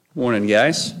Morning,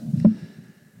 guys.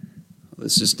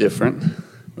 This is different,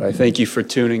 but I thank you for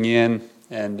tuning in.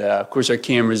 And of course, our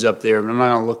camera's up there, but I'm not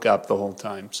going to look up the whole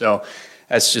time. So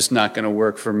that's just not going to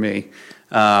work for me.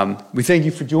 We thank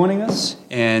you for joining us.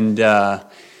 And,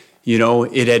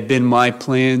 it had been my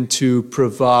plan to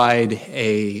provide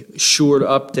a short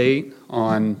update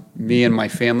on me and my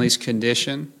family's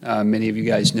condition. Many of you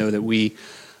guys know that we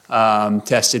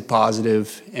tested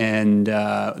positive, and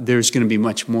there's going to be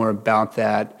much more about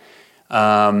that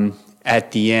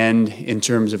at the end in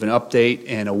terms of an update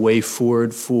and a way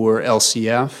forward for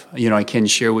LCF. I can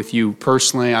share with you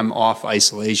personally, I'm off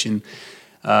isolation.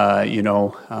 I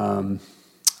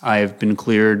have been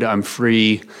cleared. I'm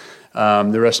free.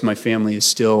 The rest of my family is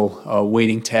still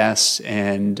waiting tests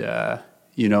and,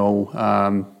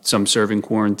 some serving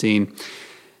quarantine.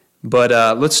 But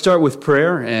let's start with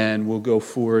prayer, and we'll go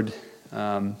forward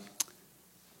from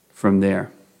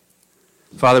there.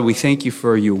 Father, we thank you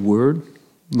for your word,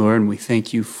 Lord, and we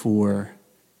thank you for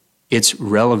its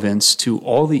relevance to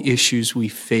all the issues we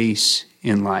face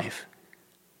in life.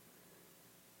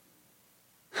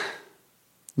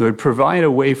 Lord, provide a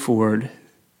way forward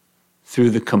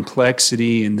through the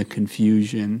complexity and the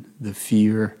confusion, the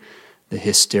fear, the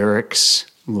hysterics,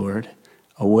 Lord,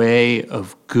 a way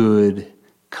of good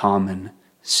common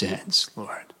sense,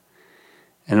 Lord,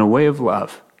 and a way of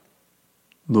love.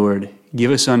 Lord,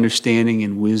 give us understanding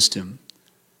and wisdom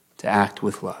to act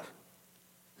with love.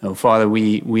 So, Father,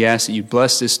 we ask that you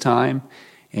bless this time,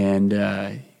 and,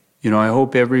 I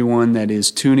hope everyone that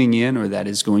is tuning in or that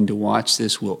is going to watch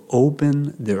this will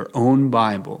open their own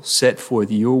Bible, set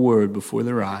forth your word before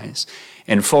their eyes,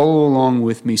 and follow along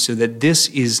with me so that this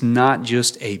is not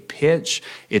just a pitch,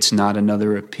 it's not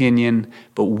another opinion,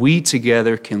 but we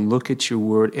together can look at your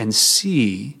word and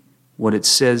see what it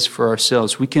says for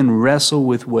ourselves. We can wrestle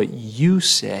with what you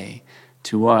say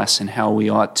to us and how we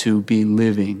ought to be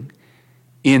living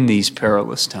in these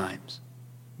perilous times.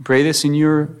 Pray this in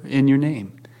your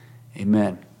name.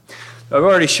 Amen. I've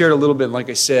already shared a little bit, like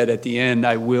I said, at the end,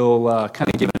 I will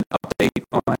kind of give an update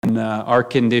on our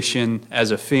condition as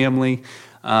a family.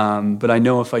 But I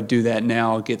know if I do that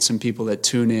now, I'll get some people that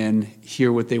tune in,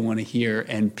 hear what they want to hear,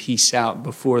 and peace out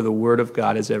before the Word of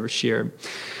God is ever shared.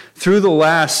 Through the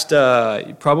last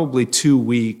probably 2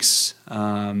 weeks,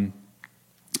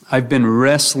 I've been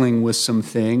wrestling with some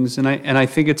things, and I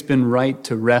think it's been right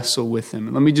to wrestle with them.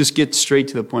 And let me just get straight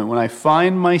to the point. When I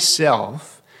find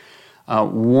myself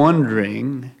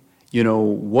wondering,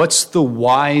 what's the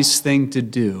wise thing to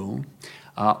do?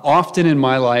 Often in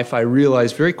my life, I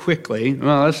realize very quickly,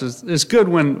 this is good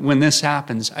when this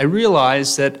happens. I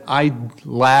realize that I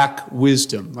lack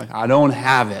wisdom. Like, I don't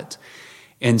have it.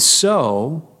 And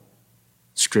so,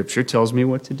 Scripture tells me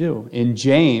what to do. In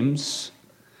James,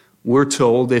 we're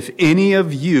told, if any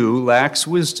of you lacks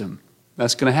wisdom,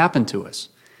 that's going to happen to us.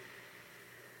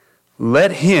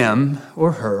 Let him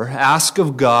or her ask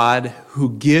of God,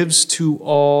 who gives to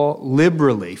all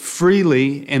liberally,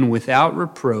 freely, and without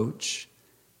reproach,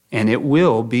 and it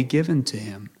will be given to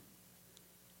him.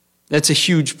 That's a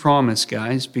huge promise,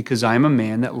 guys, because I'm a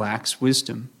man that lacks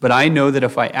wisdom. But I know that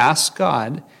if I ask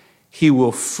God, he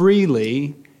will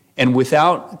freely and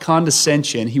without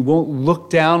condescension, he won't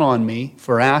look down on me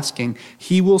for asking.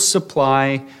 He will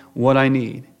supply what I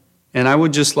need. And I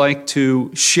would just like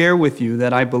to share with you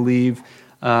that I believe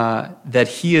that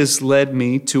he has led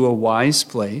me to a wise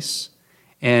place,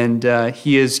 and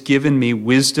he has given me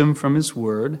wisdom from his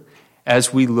word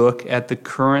as we look at the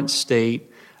current state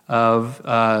of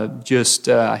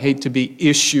I hate to be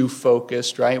issue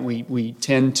focused, right? We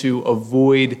tend to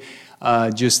avoid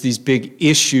just these big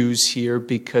issues here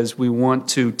because we want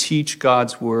to teach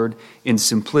God's word in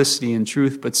simplicity and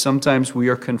truth, but sometimes we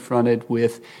are confronted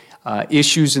with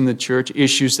issues in the church,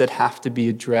 issues that have to be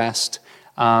addressed,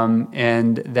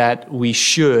 and that we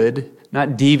should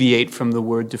not deviate from the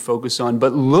word to focus on,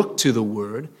 but look to the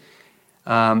word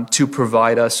to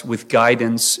provide us with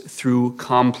guidance through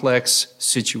complex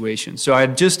situations. So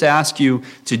I'd just ask you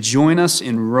to join us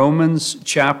in Romans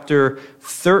chapter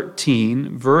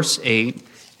 13, verse 8,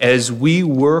 as we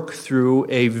work through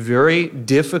a very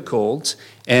difficult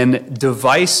and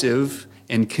divisive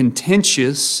and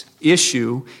contentious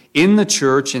issue in the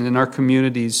church and in our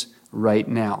communities right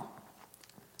now.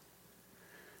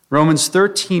 Romans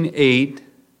 13:8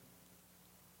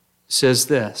 says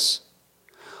this,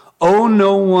 "Owe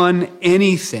no one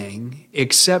anything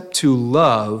except to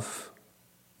love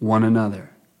one another.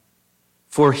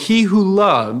 For he who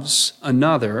loves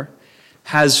another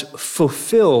has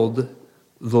fulfilled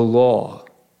the law."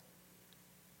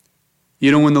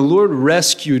 When the Lord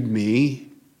rescued me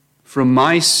from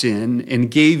my sin and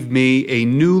gave me a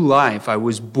new life. I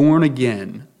was born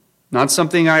again. Not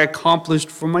something I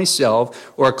accomplished for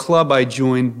myself or a club I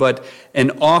joined, but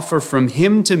an offer from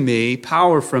him to me,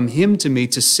 power from him to me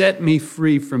to set me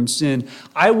free from sin.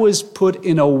 I was put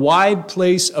in a wide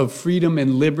place of freedom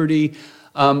and liberty,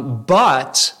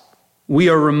 but we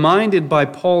are reminded by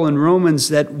Paul in Romans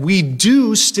that we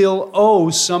do still owe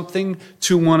something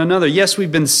to one another. Yes,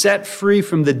 we've been set free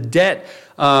from the debt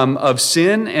of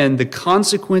sin and the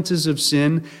consequences of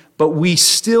sin, but we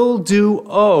still do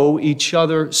owe each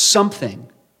other something,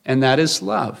 and that is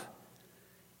love.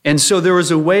 And so there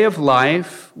is a way of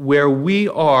life where we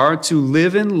are to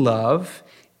live in love,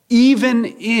 even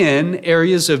in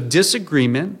areas of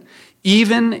disagreement,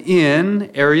 even in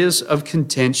areas of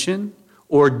contention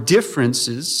or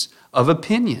differences of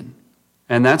opinion.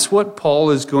 And that's what Paul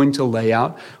is going to lay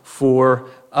out for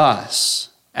us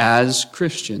as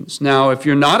Christians. Now, if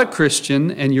you're not a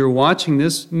Christian and you're watching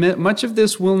this, much of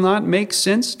this will not make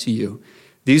sense to you.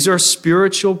 These are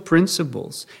spiritual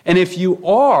principles. And if you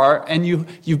are, and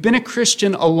you've been a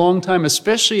Christian a long time,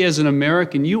 especially as an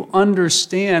American, you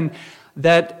understand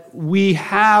that we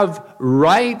have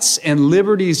rights and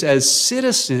liberties as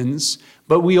citizens,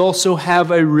 but we also have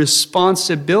a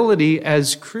responsibility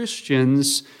as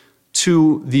Christians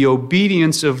to the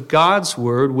obedience of God's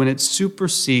word when it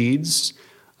supersedes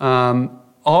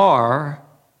our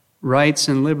rights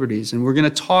and liberties. And we're going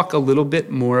to talk a little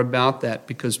bit more about that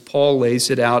because Paul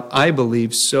lays it out, I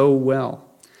believe, so well.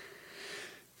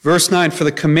 Verse 9, for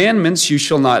the commandments, you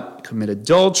shall not commit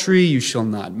adultery, you shall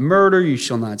not murder, you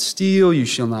shall not steal, you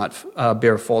shall not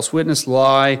bear false witness,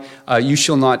 lie, you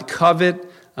shall not covet.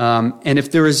 And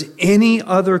if there is any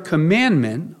other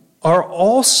commandment, are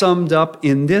all summed up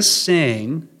in this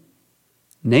saying,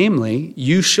 namely,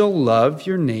 you shall love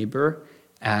your neighbor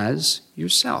as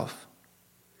yourself.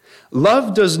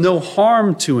 Love does no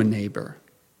harm to a neighbor.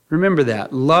 Remember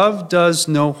that. Love does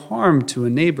no harm to a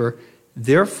neighbor.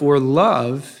 Therefore,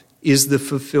 love is the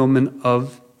fulfillment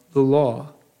of the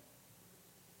law.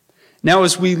 Now,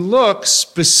 as we look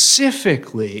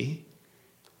specifically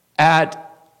at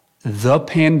the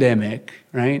pandemic,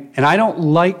 right? And I don't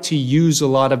like to use a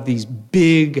lot of these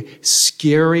big,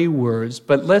 scary words,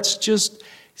 but let's just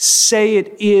say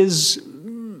it is.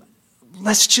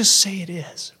 Let's just say it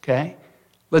is, okay?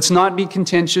 Let's not be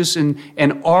contentious and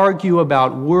argue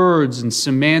about words and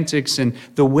semantics and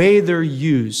the way they're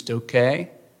used,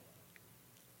 okay?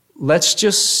 Let's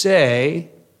just say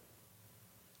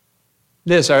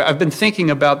this. I've been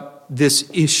thinking about this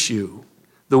issue,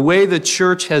 the way the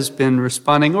church has been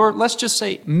responding, or let's just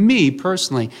say me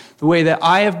personally, the way that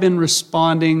I have been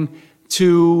responding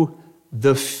to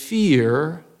the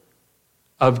fear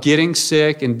of getting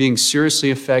sick and being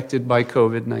seriously affected by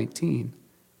COVID-19.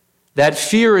 That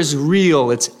fear is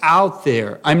real. It's out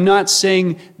there. I'm not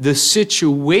saying the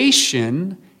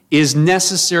situation is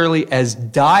necessarily as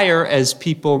dire as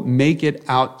people make it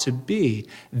out to be.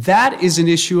 That is an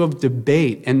issue of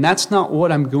debate, and that's not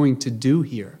what I'm going to do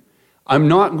here. I'm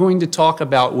not going to talk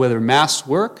about whether masks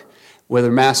work,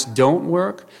 whether masks don't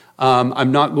work.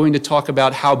 I'm not going to talk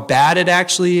about how bad it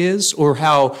actually is or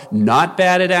how not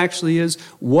bad it actually is.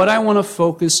 What I want to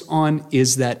focus on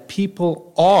is that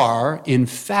people are, in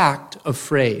fact,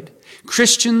 afraid.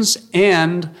 Christians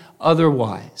and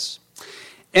otherwise.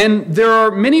 And there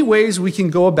are many ways we can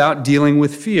go about dealing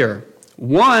with fear.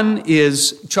 One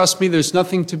is, trust me, there's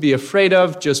nothing to be afraid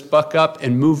of. Just buck up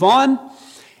and move on.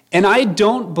 And I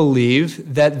don't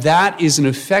believe that that is an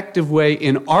effective way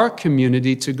in our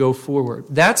community to go forward.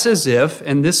 That's as if,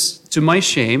 and this, to my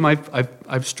shame,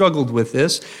 I've struggled with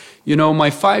this. You know, my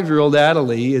 5-year-old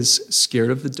Adelie is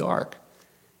scared of the dark.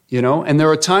 You know, and there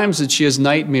are times that she has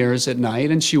nightmares at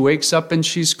night and she wakes up and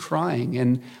she's crying.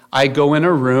 And I go in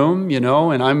her room, you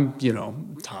know, and I'm,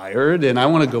 tired and I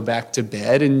want to go back to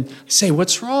bed and say,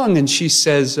 what's wrong? And she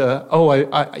says,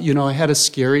 I had a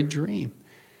scary dream.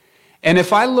 And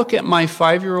if I look at my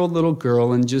 5-year-old little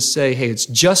girl and just say, hey, it's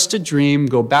just a dream,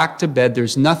 go back to bed,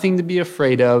 there's nothing to be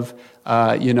afraid of,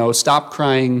 stop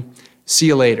crying, see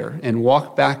you later, and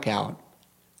walk back out,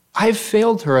 I've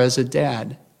failed her as a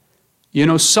dad. You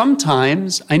know,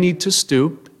 sometimes I need to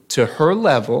stoop to her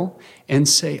level and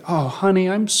say, oh, honey,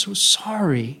 I'm so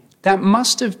sorry. That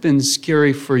must have been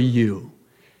scary for you.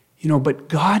 But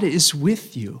God is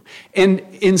with you. And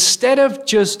instead of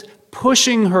just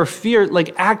pushing her fear,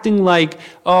 like acting like,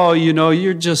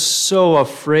 you're just so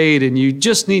afraid and you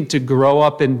just need to grow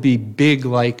up and be big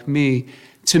like me,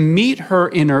 to meet her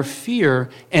in her fear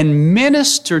and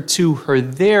minister to her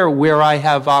there where I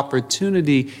have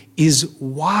opportunity is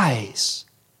wise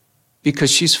because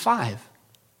she's 5,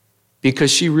 because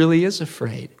she really is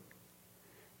afraid.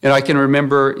 And I can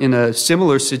remember in a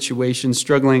similar situation,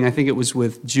 struggling, I think it was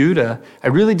with Judah. I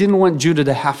really didn't want Judah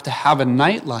to have a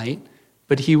nightlight,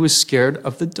 but he was scared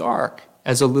of the dark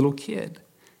as a little kid.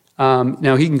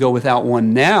 Now, he can go without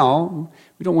one now.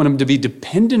 We don't want him to be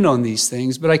dependent on these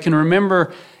things, but I can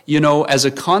remember, as a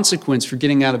consequence for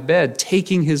getting out of bed,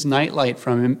 taking his nightlight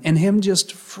from him and him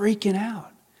just freaking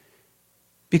out.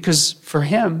 Because for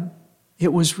him,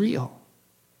 it was real.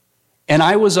 And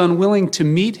I was unwilling to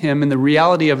meet him in the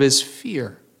reality of his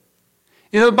fear.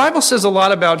 The Bible says a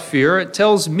lot about fear. It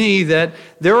tells me that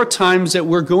there are times that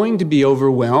we're going to be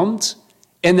overwhelmed,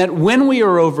 and that when we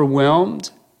are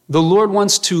overwhelmed, the Lord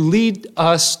wants to lead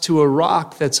us to a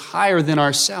rock that's higher than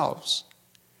ourselves.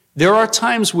 There are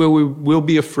times where we will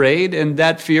be afraid, and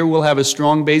that fear will have a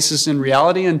strong basis in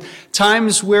reality, and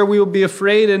times where we will be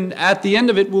afraid, and at the end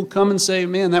of it, we'll come and say,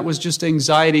 man, that was just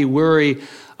anxiety, worry,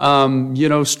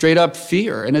 straight up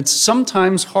fear. And it's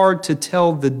sometimes hard to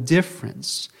tell the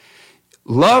difference.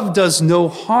 Love does no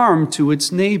harm to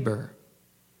its neighbor.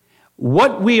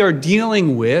 What we are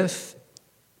dealing with,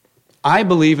 I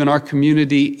believe, in our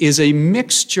community is a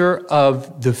mixture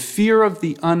of the fear of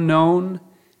the unknown,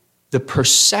 the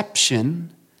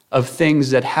perception of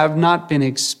things that have not been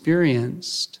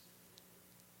experienced.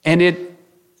 And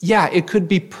it could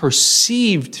be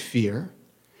perceived fear,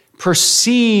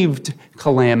 perceived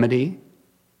calamity,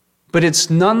 but it's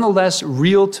nonetheless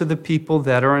real to the people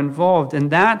that are involved.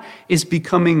 And that is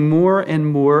becoming more and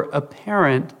more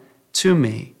apparent to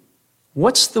me.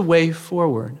 What's the way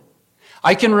forward?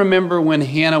 I can remember when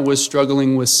Hannah was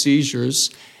struggling with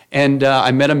seizures, and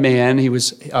I met a man. He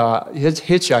was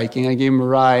hitchhiking. I gave him a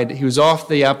ride. He was off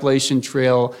the Appalachian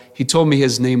Trail. He told me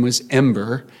his name was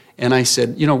Ember. And I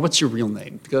said, what's your real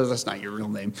name? Because that's not your real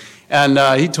name. And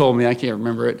he told me, I can't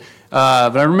remember it.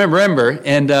 But I remember Ember.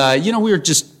 And, we were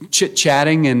just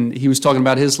chit-chatting, and he was talking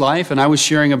about his life, and I was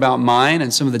sharing about mine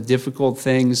and some of the difficult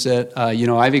things that,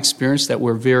 I've experienced that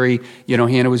were very,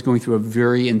 Hannah was going through a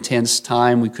very intense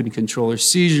time. We couldn't control her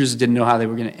seizures, didn't know how they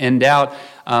were going to end out.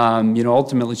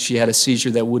 Ultimately, she had a seizure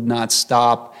that would not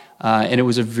stop. And it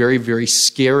was a very, very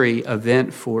scary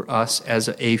event for us as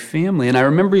a family. And I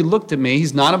remember he looked at me,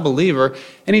 he's not a believer,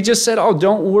 and he just said, oh,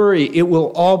 don't worry, it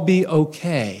will all be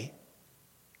okay.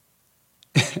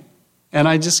 And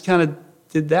I just kind of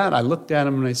did that. I looked at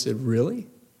him and I said, really?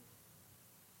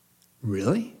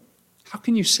 Really? How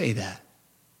can you say that?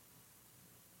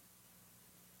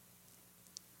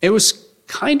 It was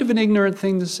kind of an ignorant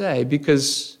thing to say,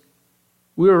 because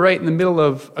we were right in the middle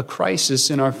of a crisis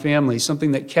in our family,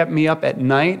 something that kept me up at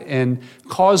night and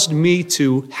caused me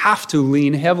to have to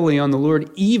lean heavily on the Lord,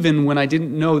 even when I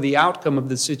didn't know the outcome of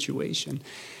the situation.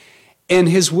 And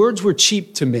his words were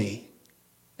cheap to me.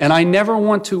 And I never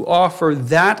want to offer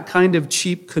that kind of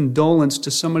cheap condolence to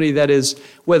somebody that is,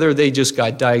 whether they just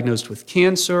got diagnosed with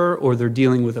cancer or they're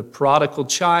dealing with a prodigal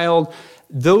child,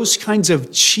 those kinds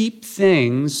of cheap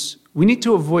things, we need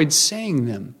to avoid saying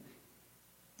them.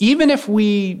 Even if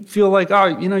we feel like,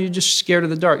 you're just scared of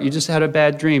the dark, you just had a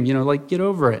bad dream, get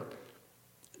over it.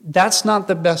 That's not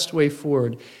the best way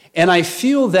forward. And I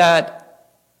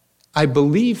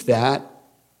believe that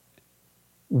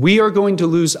we are going to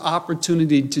lose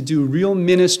opportunity to do real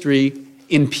ministry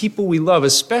in people we love,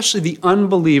 especially the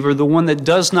unbeliever, the one that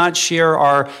does not share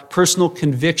our personal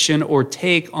conviction or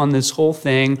take on this whole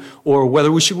thing, or whether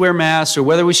we should wear masks, or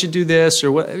whether we should do this,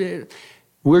 or what.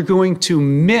 We're going to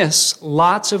miss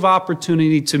lots of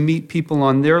opportunity to meet people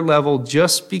on their level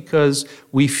just because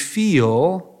we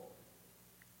feel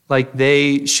like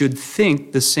they should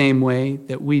think the same way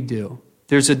that we do.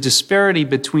 There's a disparity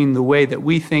between the way that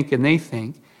we think and they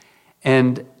think,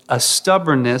 and a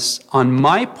stubbornness on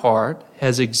my part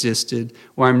has existed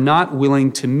where I'm not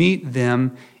willing to meet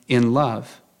them in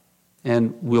love.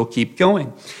 And we'll keep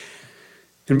going.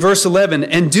 In verse 11,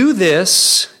 and do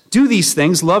these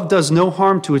things. Love does no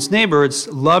harm to its neighbor. It's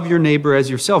love your neighbor as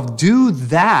yourself. Do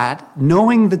that,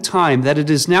 knowing the time, that it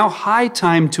is now high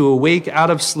time to awake out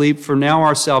of sleep, for now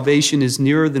our salvation is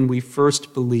nearer than we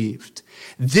first believed.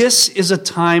 This is a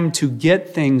time to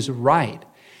get things right.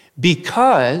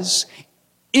 Because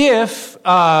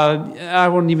I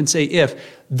won't even say if,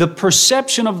 the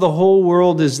perception of the whole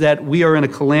world is that we are in a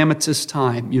calamitous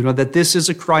time, that this is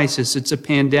a crisis, it's a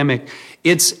pandemic.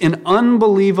 It's an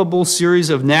unbelievable series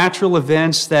of natural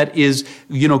events that is,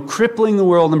 crippling the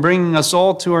world and bringing us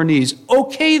all to our knees.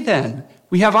 Okay, then,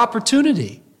 we have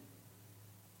opportunity.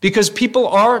 Because people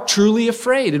are truly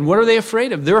afraid. And what are they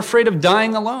afraid of? They're afraid of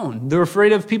dying alone. They're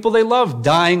afraid of people they love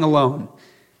dying alone.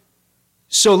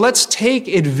 So let's take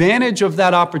advantage of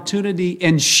that opportunity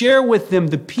and share with them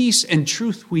the peace and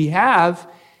truth we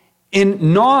have and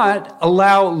not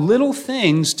allow little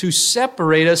things to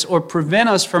separate us or prevent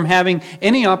us from having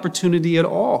any opportunity at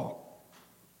all.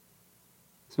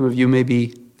 Some of you may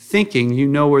be thinking you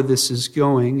know where this is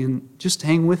going, and just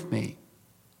hang with me.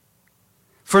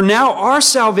 For now our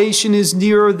salvation is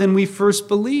nearer than we first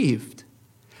believed.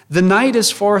 The night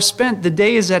is far spent, the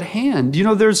day is at hand. You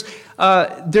know, there's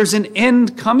an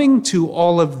end coming to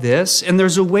all of this, and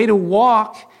there's a way to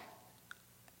walk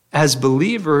as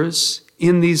believers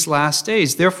in these last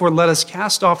days. Therefore, let us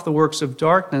cast off the works of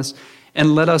darkness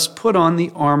and let us put on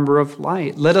the armor of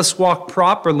light. Let us walk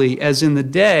properly as in the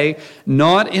day,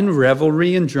 not in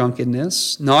revelry and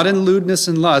drunkenness, not in lewdness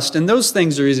and lust. And those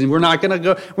things are easy. We're not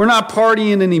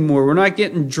partying anymore. We're not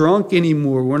getting drunk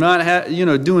anymore. We're not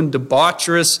doing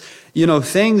debaucherous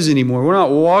things anymore. We're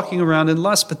not walking around in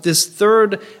lust. But this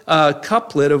third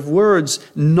couplet of words,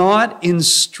 not in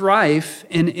strife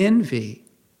and envy.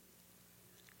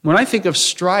 When I think of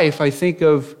strife, I think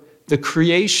of the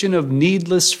creation of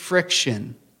needless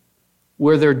friction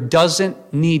where there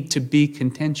doesn't need to be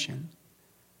contention.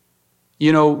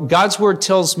 You know, God's word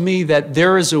tells me that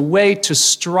there is a way to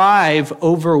strive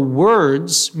over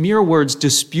words, mere words,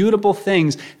 disputable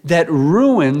things that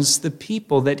ruins the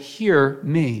people that hear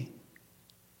me.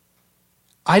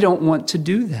 I don't want to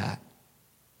do that.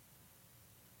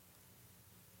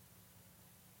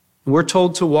 We're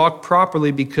told to walk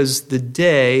properly because the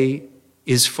day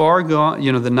is far gone.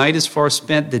 The night is far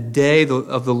spent. The day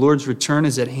of the Lord's return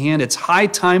is at hand. It's high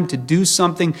time to do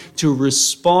something to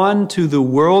respond to the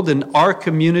world and our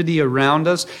community around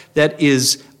us that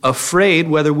is afraid,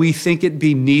 whether we think it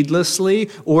be needlessly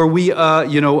or we,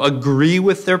 agree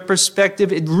with their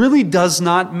perspective. It really does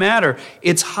not matter.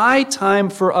 It's high time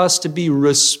for us to be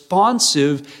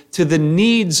responsive to the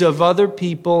needs of other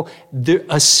people,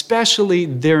 especially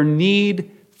their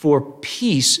need for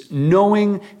peace,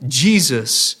 knowing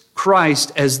Jesus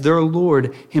Christ as their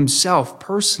Lord himself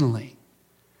personally.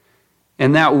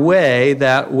 And that way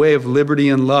of liberty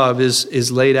and love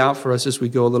is laid out for us as we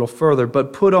go a little further.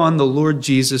 But put on the Lord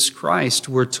Jesus Christ,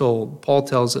 we're told, Paul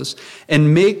tells us,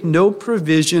 and make no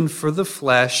provision for the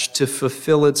flesh to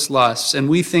fulfill its lusts. And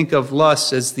we think of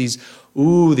lusts as these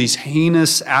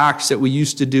heinous acts that we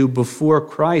used to do before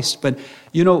Christ. But,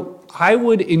 I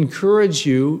would encourage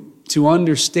you to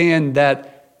understand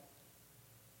that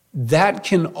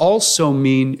can also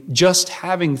mean just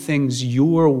having things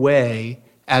your way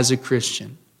as a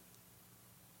Christian.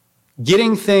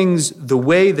 Getting things the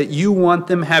way that you want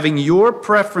them, having your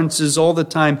preferences all the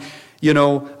time, being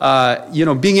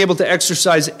able to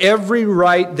exercise every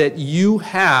right that you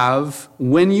have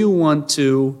when you want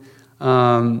to.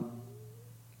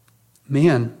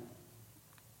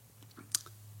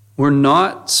 We're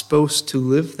not supposed to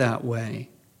live that way.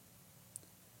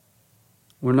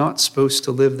 We're not supposed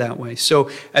to live that way. So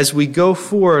as we go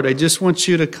forward, I just want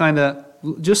you to kind of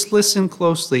just listen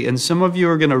closely. And some of you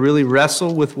are going to really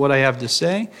wrestle with what I have to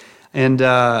say. And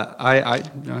I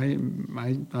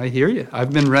hear you.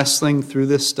 I've been wrestling through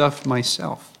this stuff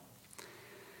myself.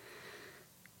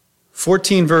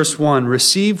 14 verse 1,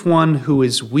 receive one who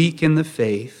is weak in the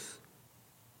faith,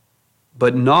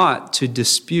 but not to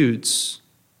disputes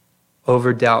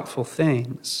over doubtful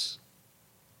things.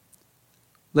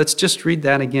 Let's just read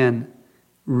that again.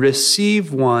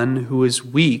 Receive one who is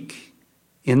weak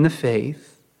in the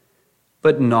faith,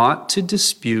 but not to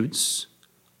disputes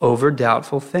over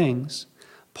doubtful things.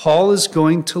 Paul is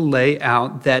going to lay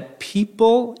out that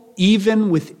people, even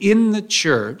within the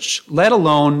church, let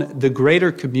alone the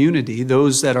greater community,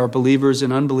 those that are believers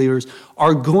and unbelievers,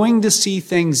 are going to see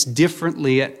things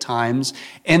differently at times,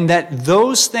 and that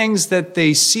those things that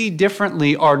they see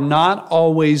differently are not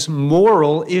always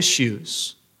moral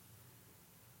issues.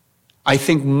 I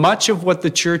think much of what the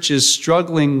church is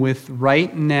struggling with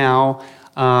right now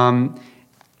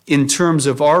in terms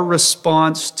of our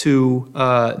response to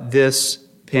this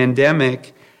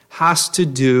pandemic has to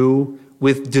do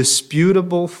with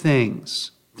disputable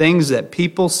things that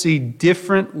people see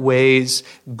different ways,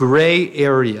 gray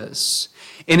areas.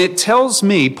 And it tells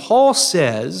me, Paul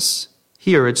says,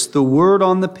 here, it's the word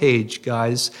on the page,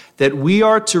 guys, that we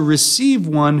are to receive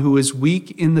one who is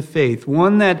weak in the faith,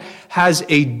 one that has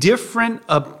a different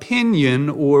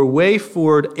opinion or way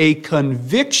forward, a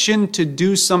conviction to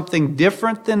do something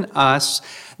different than us,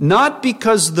 not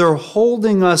because they're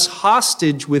holding us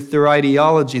hostage with their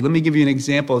ideology. Let me give you an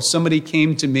example. If somebody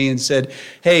came to me and said,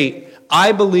 hey,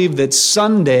 I believe that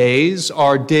Sundays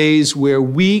are days where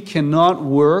we cannot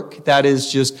work. That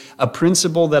is just a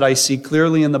principle that I see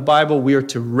clearly in the Bible. We are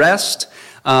to rest.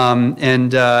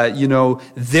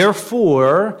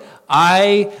 Therefore,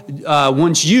 I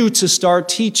want you to start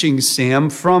teaching, Sam,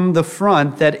 from the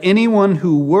front that anyone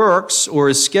who works or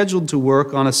is scheduled to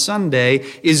work on a Sunday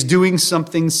is doing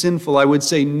something sinful. I would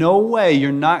say, no way,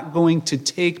 you're not going to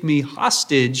take me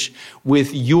hostage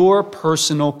with your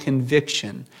personal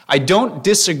conviction. I don't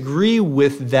disagree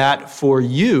with that for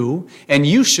you, and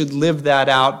you should live that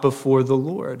out before the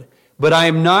Lord. But I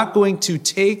am not going to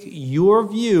take your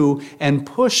view and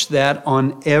push that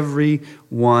on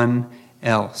everyone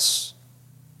else.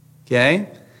 Okay?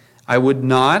 I would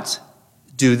not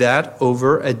do that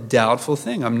over a doubtful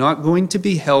thing. I'm not going to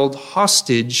be held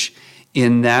hostage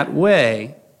in that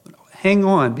way. Hang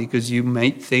on, because you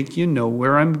might think you know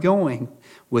where I'm going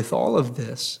with all of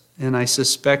this. And I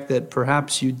suspect that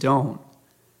perhaps you don't.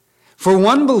 For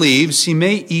one believes he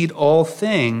may eat all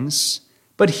things,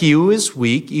 but he who is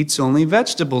weak eats only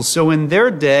vegetables. So in their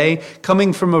day,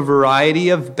 coming from a variety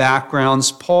of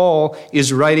backgrounds, Paul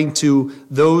is writing to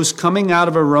those coming out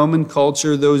of a Roman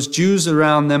culture, those Jews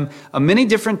around them, many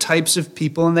different types of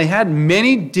people, and they had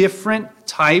many different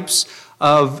types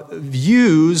of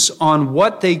views on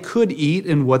what they could eat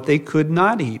and what they could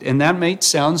not eat. And that might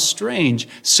sound strange.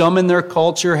 Some in their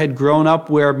culture had grown up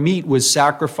where meat was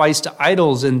sacrificed to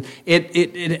idols, and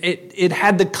it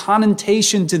had the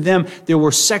connotation to them. There were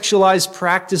sexualized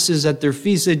practices at their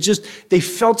feasts. They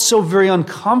felt so very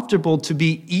uncomfortable to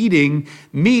be eating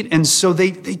meat, and so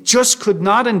they just could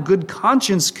not in good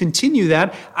conscience continue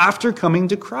that after coming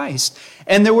to Christ.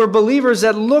 And there were believers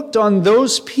that looked on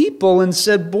those people and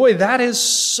said, boy, that is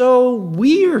so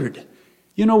weird.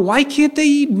 Why can't they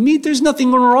eat meat? There's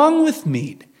nothing wrong with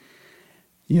meat.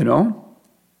 And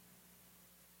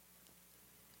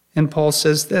Paul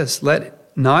says this,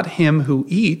 let not him who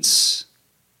eats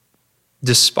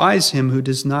despise him who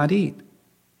does not eat.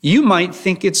 You might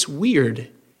think it's weird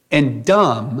and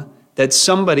dumb that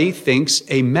somebody thinks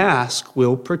a mask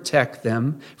will protect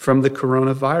them from the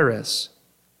coronavirus.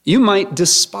 You might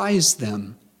despise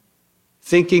them,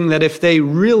 thinking that if they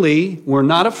really were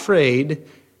not afraid,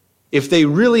 if they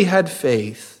really had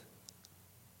faith,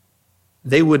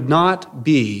 they would not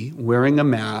be wearing a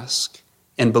mask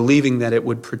and believing that it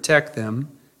would protect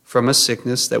them from a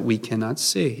sickness that we cannot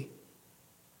see.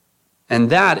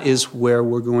 And that is where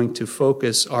we're going to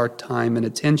focus our time and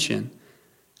attention.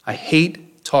 I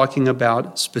hate talking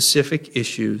about specific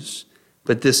issues,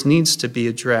 but this needs to be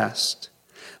addressed.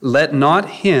 Let not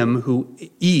him who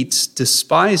eats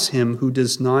despise him who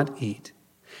does not eat.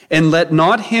 And let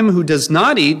not him who does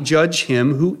not eat judge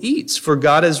him who eats, for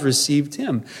God has received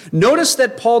him. Notice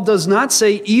that Paul does not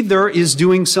say either is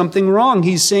doing something wrong.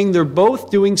 He's saying they're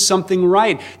both doing something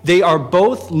right. They are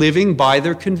both living by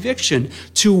their conviction.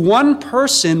 To one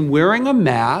person, wearing a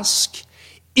mask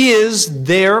is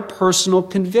their personal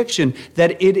conviction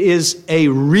that it is a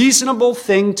reasonable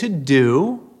thing to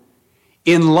do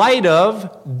in light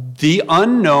of the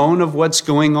unknown of what's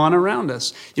going on around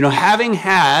us. Having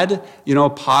had, a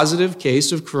positive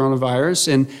case of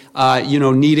coronavirus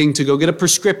and, needing to go get a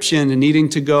prescription and needing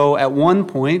to go at one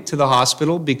point to the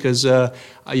hospital because,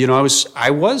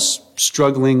 I was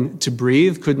struggling to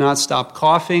breathe, could not stop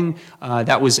coughing.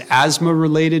 That was asthma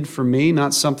related for me,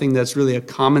 not something that's really a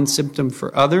common symptom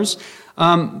for others.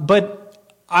 But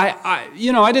I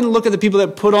didn't look at the people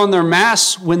that put on their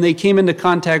masks when they came into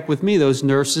contact with me, those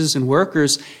nurses and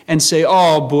workers, and say,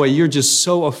 oh boy, you're just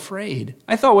so afraid.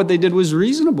 I thought what they did was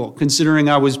reasonable, considering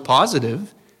I was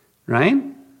positive, right?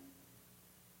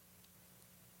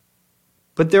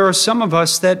 But there are some of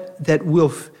us that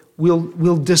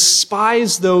will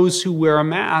despise those who wear a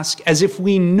mask as if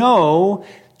we know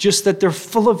just that they're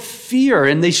full of fear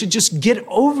and they should just get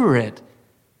over it.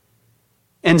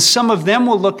 And some of them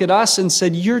will look at us and say,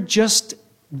 you're just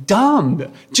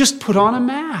dumb. Just put on a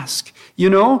mask.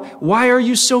 Why are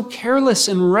you so careless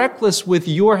and reckless with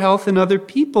your health and other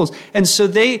people's? And so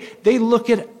they look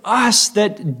at us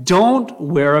that don't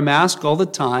wear a mask all the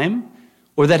time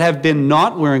or that have been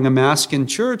not wearing a mask in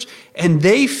church, and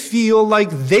they feel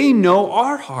like they know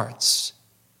our hearts.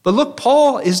 But look,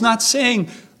 Paul is not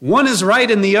saying one is right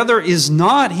and the other is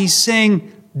not. He's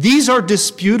saying these are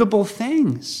disputable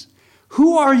things.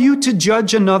 Who are you to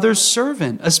judge another's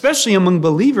servant, especially among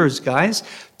believers, guys?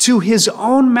 To his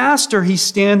own master he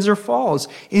stands or falls.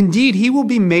 Indeed, he will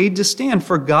be made to stand,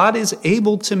 for God is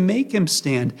able to make him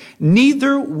stand.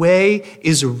 Neither way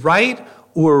is right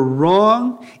or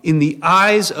wrong in the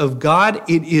eyes of God.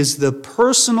 It is the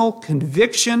personal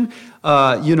conviction,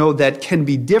 that can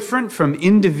be different from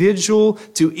individual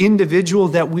to individual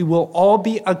that we will all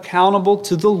be accountable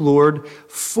to the Lord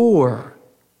for.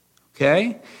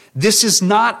 Okay? This is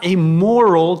not a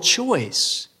moral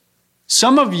choice.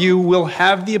 Some of you will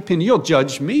have the opinion, you'll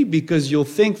judge me because you'll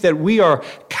think that we are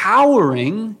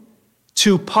cowering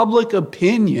to public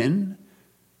opinion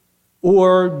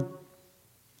or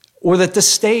that the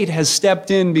state has stepped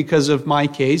in because of my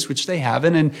case, which they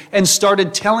haven't, and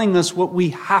started telling us what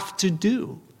we have to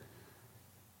do.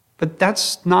 But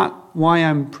that's not why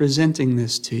I'm presenting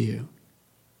this to you.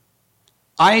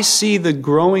 I see the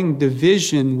growing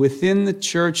division within the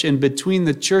church and between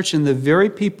the church and the very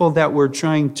people that we're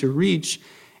trying to reach,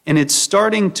 and it's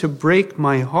starting to break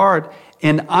my heart,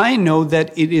 and I know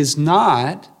that it is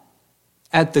not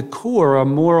at the core a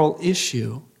moral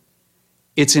issue.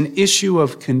 It's an issue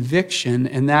of conviction,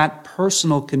 and that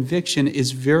personal conviction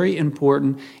is very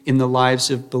important in the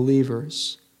lives of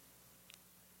believers.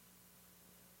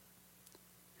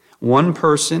 One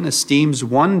person esteems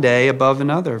one day above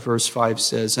another, verse 5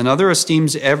 says. Another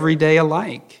esteems every day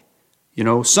alike.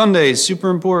 Sunday is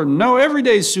super important. No, every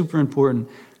day is super important.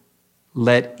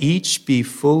 Let each be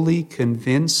fully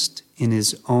convinced in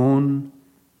his own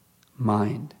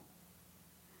mind.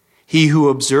 He who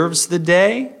observes the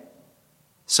day,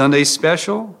 Sunday's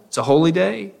special, it's a holy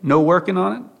day, no working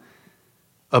on it,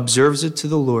 observes it to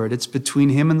the Lord. It's between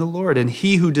him and the Lord. And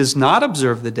he who does not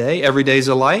observe the day, every day's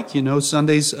alike,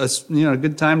 Sunday's a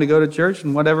good time to go to church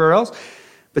and whatever else,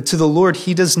 but to the Lord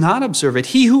he does not observe it.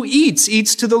 He who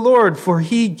eats to the Lord, for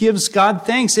he gives God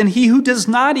thanks. And he who does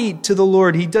not eat to the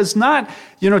Lord, he does not,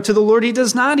 to the Lord he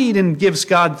does not eat and gives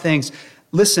God thanks.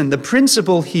 Listen, the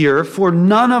principle here, for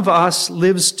none of us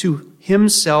lives to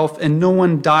himself and no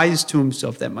one dies to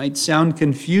himself. That might sound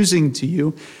confusing to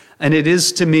you, and it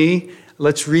is to me.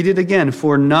 Let's read it again.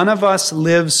 For none of us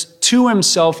lives to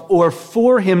himself or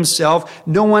for himself.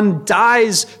 No one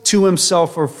dies to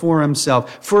himself or for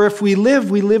himself. For if we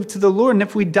live to the Lord. And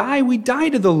if we die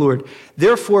to the Lord.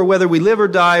 Therefore, whether we live or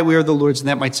die, we are the Lord's. And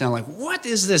that might sound like, what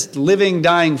is this living,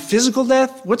 dying, physical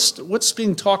death? What's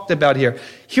being talked about here?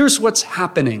 Here's what's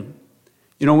happening.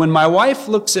 When my wife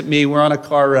looks at me, we're on a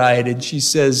car ride, and she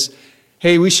says,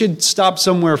 hey, we should stop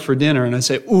somewhere for dinner. And I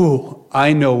say, ooh,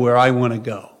 I know where I want to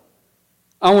go.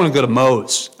 I want to go to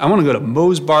Moe's. I want to go to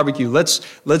Moe's Barbecue. Let's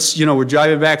we're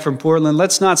driving back from Portland.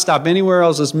 Let's not stop anywhere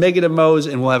else. Let's make it at Moe's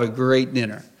and we'll have a great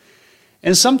dinner.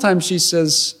 And sometimes she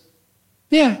says,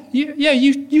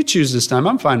 you choose this time.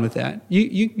 I'm fine with that.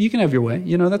 You can have your way.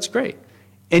 That's great.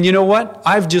 And you know what?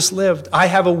 I've just lived. I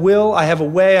have a will, I have a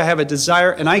way, I have a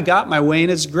desire, and I got my way,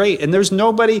 and it's great. And there's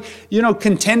nobody,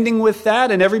 contending with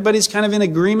that, and everybody's kind of in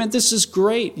agreement. This is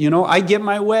great. I get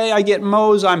my way, I get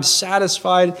Moe's, I'm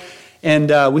satisfied.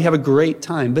 And we have a great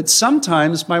time. But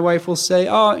sometimes my wife will say,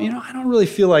 I don't really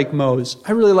feel like Moe's.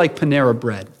 I really like Panera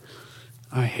Bread.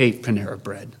 I hate Panera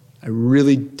Bread. I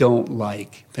really don't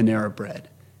like Panera Bread.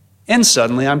 And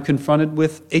suddenly I'm confronted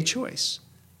with a choice.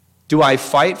 Do I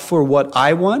fight for what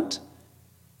I want?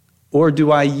 Or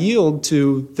do I yield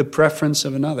to the preference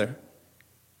of another?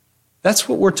 That's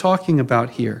what we're talking about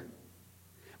here.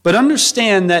 But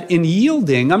understand that in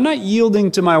yielding, I'm not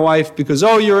yielding to my wife because,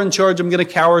 you're in charge, I'm going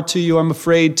to cower to you, I'm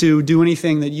afraid to do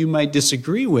anything that you might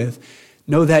disagree with.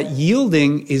 No, that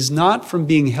yielding is not from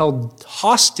being held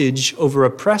hostage over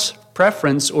a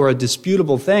preference or a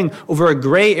disputable thing, over a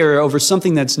gray area, over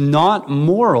something that's not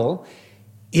moral.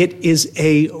 It is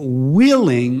a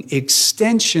willing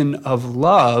extension of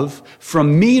love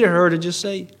from me to her to just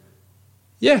say,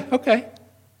 yeah, okay,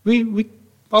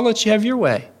 I'll let you have your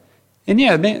way. And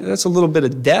that's a little bit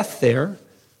of death there.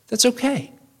 That's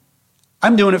okay.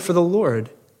 I'm doing it for the Lord.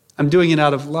 I'm doing it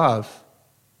out of love.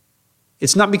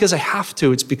 It's not because I have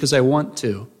to, it's because I want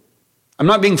to. I'm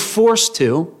not being forced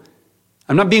to.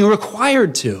 I'm not being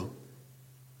required to.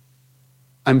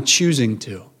 I'm choosing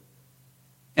to.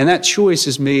 And that choice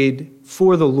is made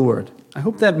for the Lord. I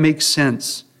hope that makes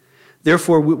sense.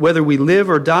 Therefore, whether we live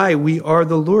or die, we are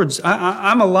the Lord's.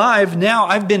 I'm alive now.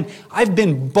 I've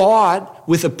been bought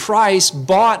with a price,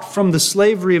 bought from the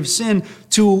slavery of sin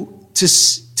to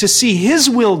see His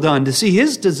will done, to see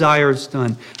His desires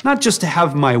done. Not just to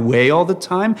have my way all the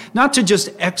time, not to just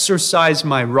exercise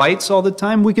my rights all the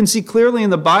time. We can see clearly in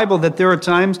the Bible that there are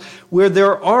times where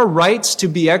there are rights to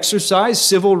be exercised,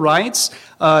 civil rights,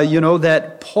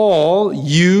 that Paul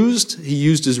used. He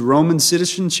used his Roman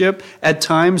citizenship at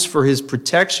times for his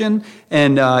protection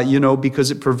and,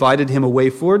 because it provided him a way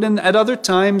forward. And at other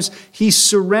times, he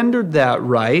surrendered that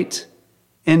right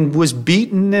and was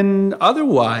beaten and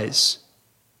otherwise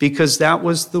because that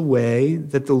was the way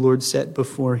that the Lord set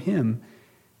before him.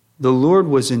 The Lord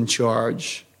was in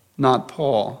charge, not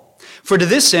Paul. For to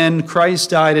this end, Christ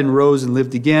died and rose and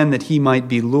lived again, that he might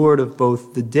be Lord of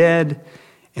both the dead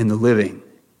and the living.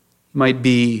 Might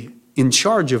be in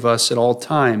charge of us at all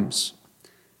times.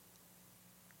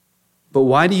 But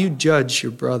why do you judge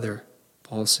your brother,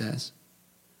 Paul says?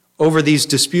 Over these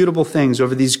disputable things,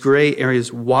 over these gray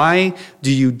areas, why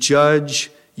do you judge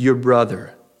your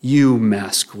brother? You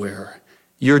mask wearer,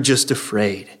 you're just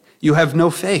afraid. You have no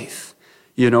faith.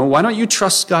 Why don't you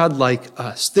trust God like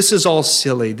us? This is all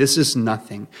silly. This is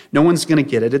nothing. No one's going to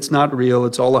get it. It's not real.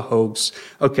 It's all a hoax.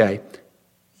 Okay,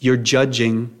 you're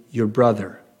judging your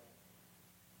brother.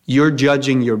 You're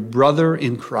judging your brother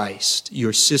in Christ,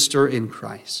 your sister in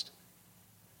Christ.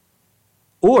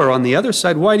 Or on the other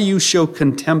side, why do you show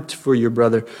contempt for your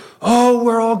brother? Oh,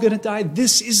 we're all going to die.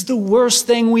 This is the worst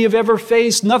thing we have ever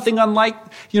faced. Nothing unlike,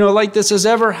 like this has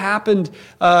ever happened.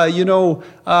 I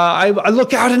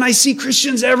look out and I see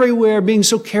Christians everywhere being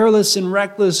so careless and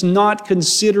reckless, not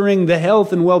considering the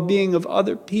health and well-being of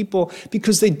other people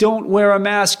because they don't wear a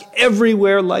mask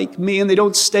everywhere like me, and they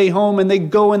don't stay home, and they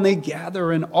go and they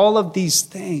gather, and all of these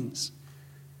things.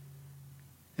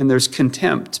 And there's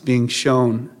contempt being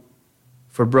shown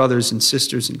for brothers and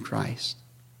sisters in Christ.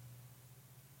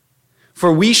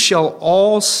 For we shall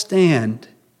all stand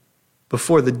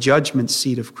before the judgment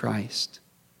seat of Christ.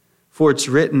 For it's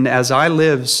written, as I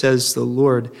live, says the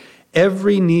Lord,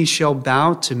 every knee shall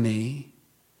bow to me,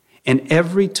 and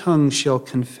every tongue shall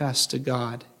confess to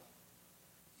God.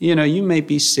 You may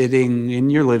be sitting in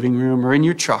your living room or in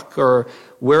your truck or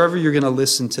wherever you're going to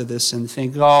listen to this and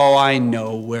think, oh, I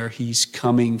know where he's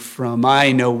coming from.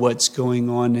 I know what's going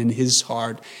on in his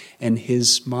heart and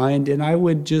his mind. And I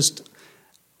just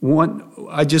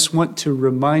want to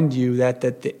remind you that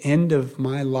at the end of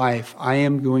my life, I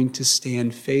am going to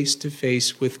stand face to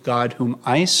face with God, whom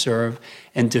I serve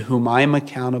and to whom I am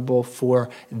accountable for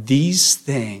these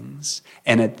things.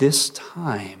 And at this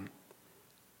time,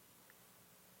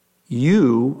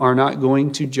 you are not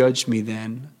going to judge me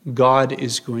then. God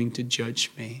is going to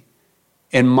judge me.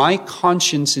 And my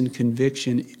conscience and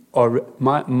conviction, or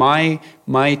my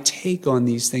take on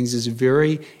these things is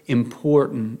very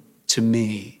important to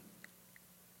me.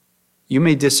 You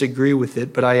may disagree with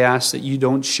it, but I ask that you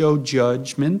don't show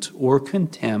judgment or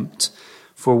contempt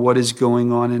for what is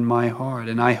going on in my heart.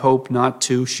 And I hope not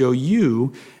to show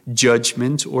you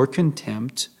judgment or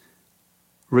contempt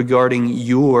regarding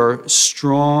your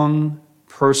strong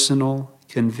personal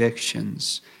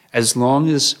convictions, as long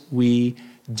as we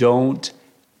don't,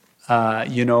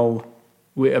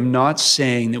 I'm not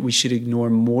saying that we should ignore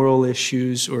moral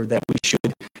issues or that we should,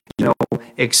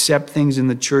 accept things in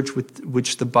the church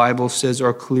which the Bible says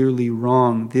are clearly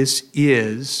wrong. This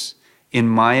is, in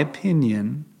my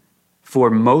opinion, for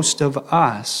most of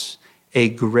us, a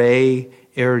gray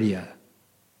area.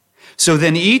 So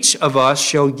then each of us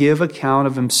shall give account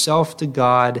of himself to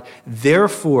God.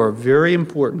 Therefore, very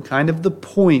important, kind of the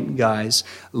point, guys,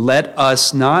 let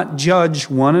us not judge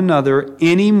one another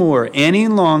any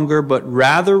longer, but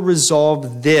rather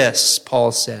resolve this,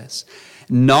 Paul says,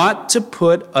 not to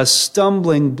put a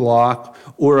stumbling block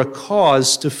or a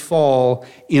cause to fall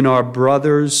in our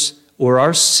brothers or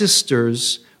our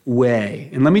sisters'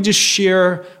 way. And let me just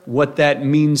share what that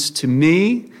means to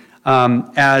me.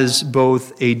 As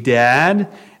both a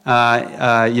dad,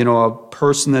 a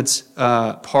person that's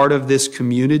part of this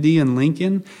community in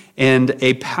Lincoln, and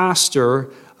a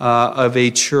pastor of a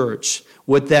church.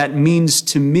 What that means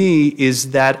to me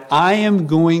is that I am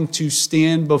going to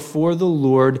stand before the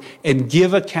Lord and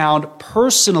give account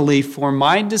personally for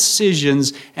my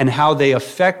decisions and how they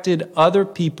affected other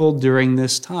people during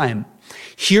this time.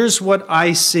 Here's what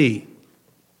I see.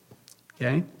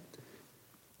 Okay?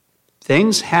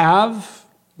 Things have,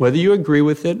 whether you agree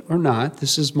with it or not,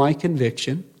 this is my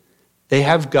conviction, they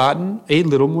have gotten a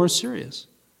little more serious.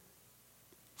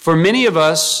 For many of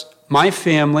us, my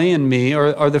family and me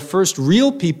are the first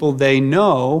real people they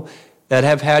know that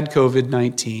have had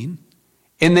COVID-19.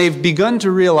 And they've begun to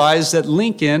realize that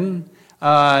Lincoln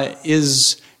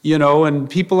is, and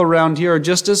people around here are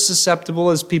just as susceptible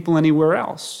as people anywhere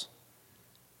else.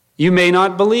 You may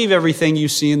not believe everything you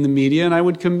see in the media, and I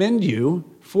would commend you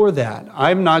for that.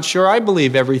 I'm not sure I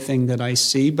believe everything that I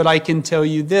see, but I can tell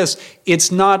you this,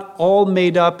 it's not all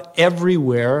made up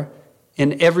everywhere,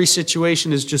 and every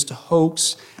situation is just a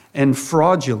hoax and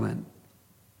fraudulent.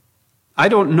 I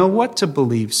don't know what to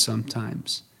believe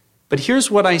sometimes, but here's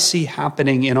what I see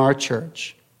happening in our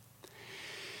church.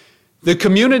 The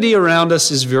community around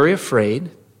us is very afraid,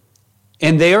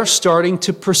 and they are starting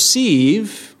to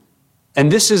perceive, and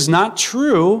this is not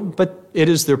true, but it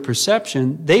is their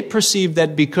perception. They perceive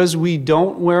that because we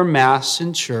don't wear masks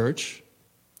in church,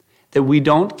 that we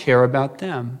don't care about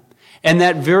them. And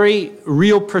that very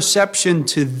real perception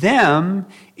to them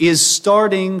is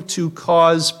starting to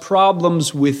cause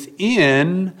problems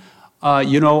within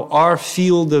our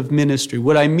field of ministry.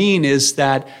 What I mean is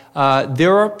that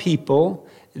there are people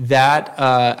that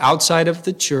outside of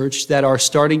the church that are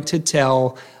starting to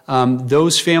tell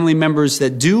those family members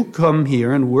that do come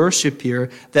here and worship here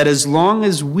that as long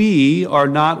as we are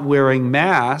not wearing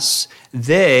masks,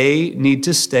 they need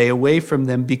to stay away from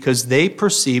them because they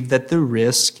perceive that the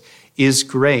risk is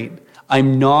great.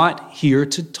 I'm not here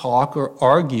to talk or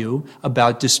argue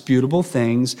about disputable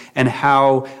things and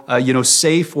how,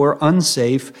 safe or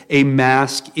unsafe a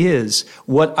mask is.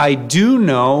 What I do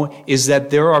know is that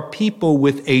there are people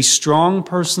with a strong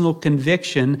personal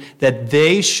conviction that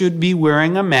they should be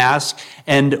wearing a mask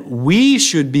and we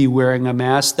should be wearing a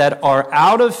mask that are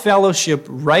out of fellowship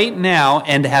right now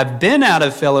and have been out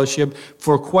of fellowship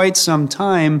for quite some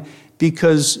time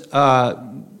because,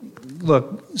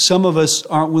 look, some of us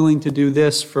aren't willing to do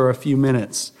this for a few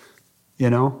minutes.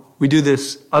 We do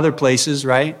this other places,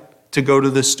 right? To go to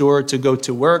the store, to go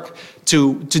to work,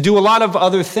 to do a lot of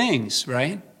other things,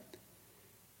 right?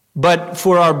 But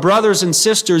for our brothers and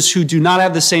sisters who do not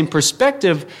have the same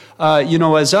perspective,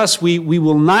 as us, we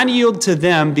will not yield to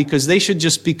them because they should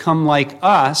just become like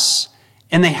us,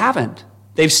 and they haven't.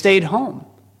 They've stayed home.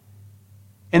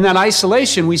 In that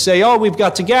isolation, we say, we've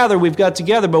got to gather,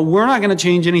 but we're not going to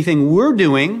change anything we're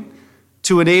doing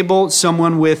to enable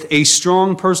someone with a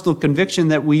strong personal conviction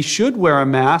that we should wear a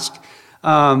mask.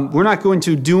 We're not going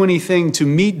to do anything to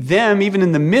meet them, even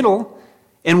in the middle,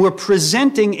 and we're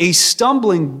presenting a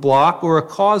stumbling block or a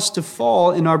cause to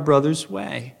fall in our brother's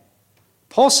way.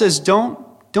 Paul says, don't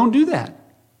do that.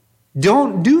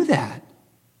 Don't do that.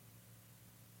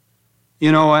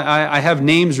 I have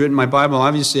names written in my Bible.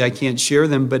 Obviously, I can't share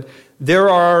them, but there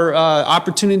are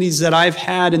opportunities that I've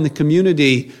had in the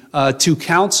community to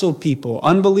counsel people,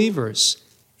 unbelievers.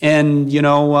 And,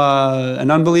 an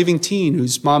unbelieving teen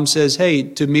whose mom says, hey,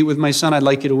 to meet with my son, I'd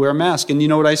like you to wear a mask. And you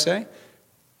know what I say?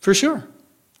 For sure.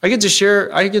 I get to share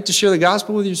the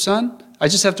gospel with your son. I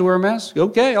just have to wear a mask.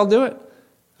 Okay, I'll do it.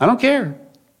 I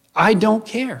don't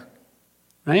care.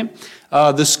 Right?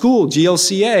 The school,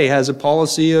 GLCA, has a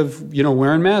policy of,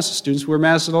 wearing masks. Students wear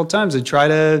masks at all times. They try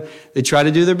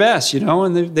to do their best,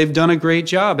 and they've done a great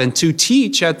job. And to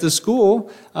teach at the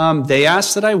school, they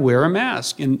ask that I wear a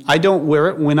mask. And I don't wear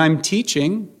it when I'm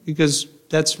teaching because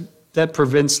that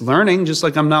prevents learning, just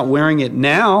like I'm not wearing it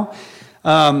now.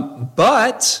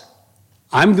 But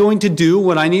I'm going to do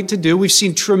what I need to do. We've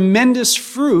seen tremendous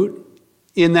fruit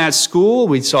in that school.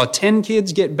 We saw 10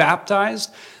 kids get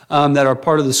baptized. That are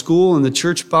part of the school and the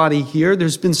church body here.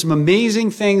 There's been some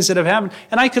amazing things that have happened.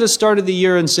 And I could have started the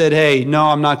year and said, hey, no,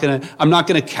 I'm not going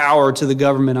to cower to the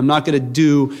government. I'm not going to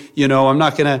do,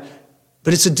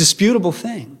 but it's a disputable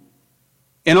thing.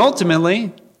 And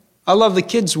ultimately, I love the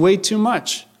kids way too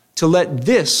much to let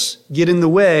this get in the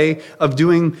way of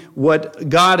doing what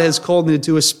God has called me to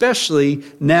do, especially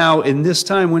now in this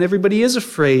time when everybody is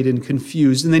afraid and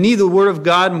confused and they need the Word of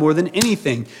God more than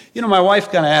anything. My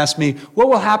wife kind of asked me, what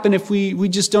will happen if we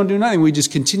just don't do nothing? We just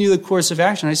continue the course of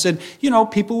action. I said,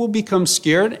 people will become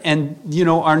scared and,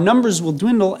 our numbers will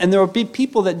dwindle and there will be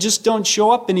people that just don't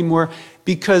show up anymore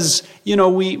because,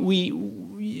 we've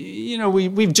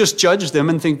just judged them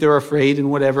and think they're afraid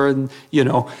and whatever. And,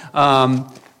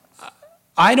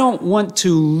 I don't want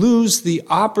to lose the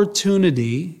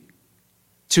opportunity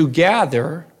to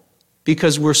gather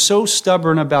because we're so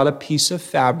stubborn about a piece of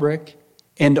fabric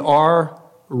and our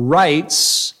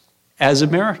rights as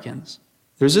Americans.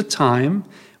 There's a time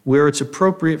where it's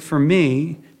appropriate for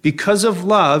me, because of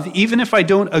love, even if I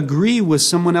don't agree with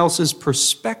someone else's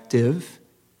perspective,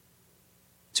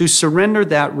 to surrender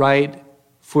that right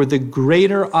for the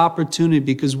greater opportunity,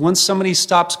 because once somebody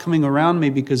stops coming around me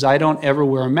because I don't ever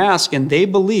wear a mask and they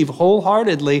believe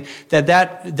wholeheartedly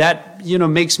that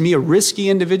makes me a risky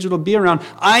individual to be around,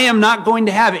 I am not going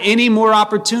to have any more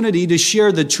opportunity to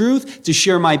share the truth, to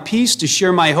share my peace, to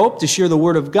share my hope, to share the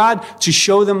Word of God, to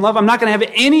show them love. I'm not going to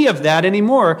have any of that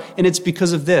anymore, and it's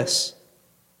because of this.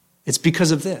 It's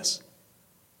because of this.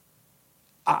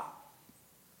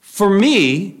 For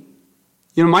me,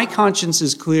 my conscience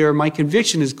is clear, my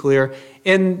conviction is clear,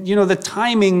 and, the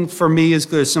timing for me is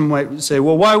clear. Some might say,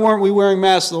 well, why weren't we wearing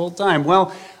masks the whole time?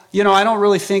 Well, I don't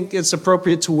really think it's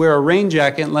appropriate to wear a rain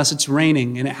jacket unless it's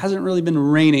raining, and it hasn't really been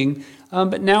raining,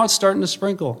 but now it's starting to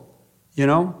sprinkle,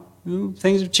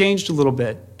 Things have changed a little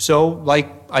bit. So, like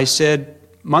I said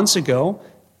months ago,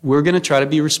 we're going to try to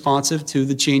be responsive to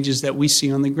the changes that we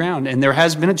see on the ground. And there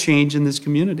has been a change in this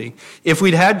community. If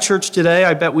we'd had church today,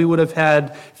 I bet we would have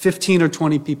had 15 or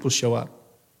 20 people show up.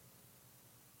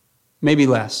 Maybe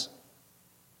less.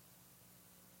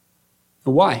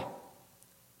 Why?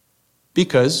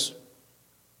 Because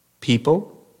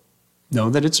people know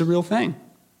that it's a real thing.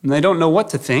 And they don't know what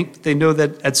to think. They know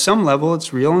that at some level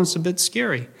it's real and it's a bit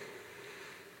scary.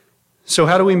 So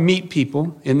how do we meet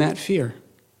people in that fear?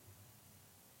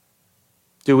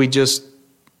 Do we just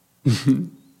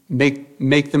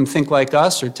make them think like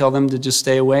us or tell them to just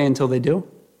stay away until they do?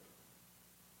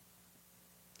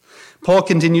 Paul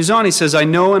continues on. He says, I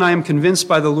know and I am convinced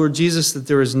by the Lord Jesus that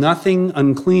there is nothing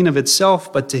unclean of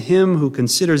itself, but to him who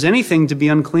considers anything to be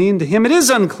unclean, to him it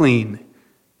is unclean.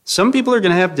 Some people are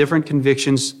going to have different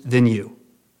convictions than you.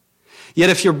 Yet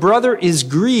if your brother is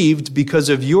grieved because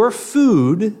of your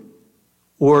food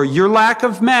or your lack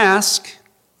of mask,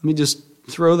 let me just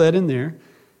throw that in there,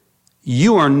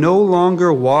 you are no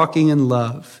longer walking in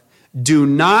love. Do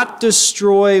not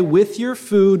destroy with your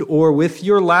food or with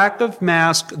your lack of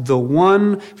mask the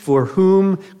one for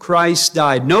whom Christ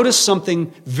died. Notice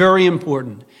something very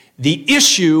important. The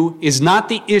issue is not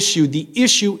the issue. The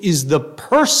issue is the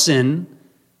person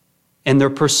and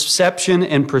their perception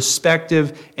and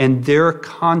perspective and their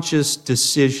conscious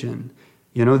decision,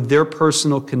 their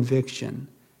personal conviction.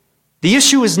 The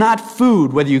issue is not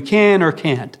food, whether you can or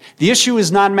can't. The issue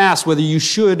is not mass, whether you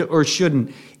should or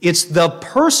shouldn't. It's the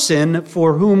person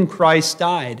for whom Christ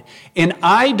died. And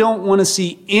I don't want to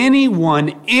see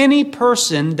any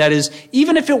person that is,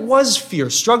 even if it was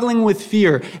fear, struggling with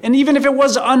fear, and even if it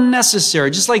was unnecessary,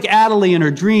 just like Adelie in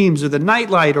her dreams or the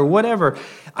nightlight or whatever,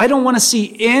 I don't want to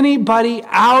see anybody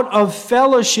out of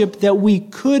fellowship that we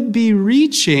could be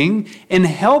reaching and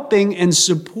helping and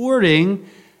supporting.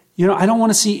 I don't want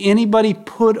to see anybody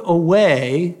put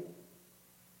away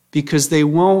because they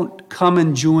won't come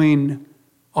and join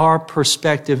our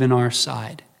perspective and our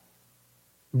side.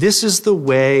 This is the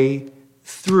way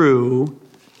through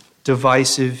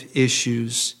divisive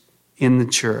issues in the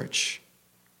church.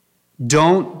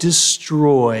 Don't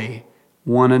destroy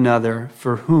one another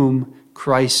for whom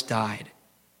Christ died.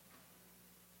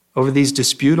 Over these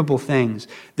disputable things.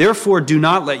 Therefore, do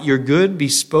not let your good be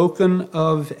spoken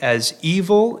of as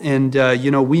evil. And,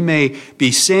 we may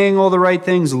be saying all the right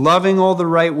things, loving all the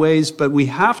right ways, but we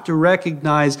have to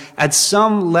recognize at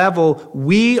some level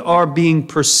we are being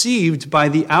perceived by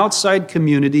the outside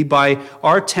community, by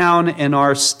our town and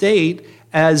our state,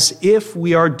 as if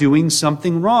we are doing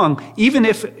something wrong. Even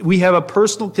if we have a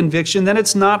personal conviction that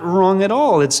it's not wrong at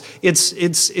all. It's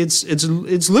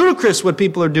ludicrous what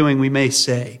people are doing, we may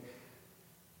say.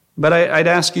 But I'd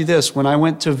ask you this. When I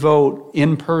went to vote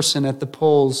in person at the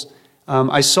polls,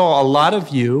 I saw a lot of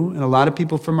you and a lot of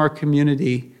people from our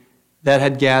community that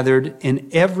had gathered, and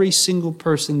every single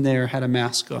person there had a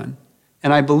mask on.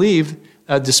 And I believe,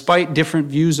 despite different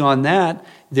views on that,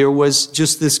 there was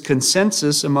just this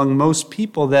consensus among most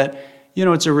people that,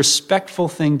 it's a respectful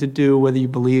thing to do whether you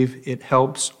believe it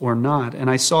helps or not. And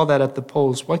I saw that at the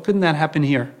polls. Why couldn't that happen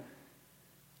here?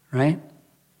 Right?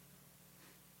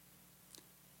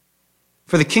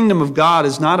 For the kingdom of God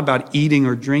is not about eating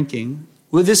or drinking.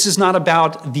 Well, this is not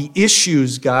about the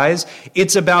issues, guys.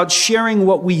 It's about sharing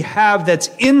what we have that's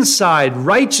inside,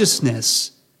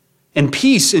 righteousness and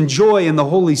peace and joy in the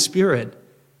Holy Spirit.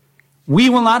 We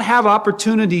will not have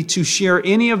opportunity to share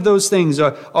any of those things,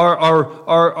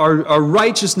 our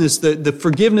righteousness, the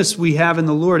forgiveness we have in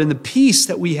the Lord, and the peace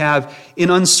that we have in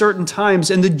uncertain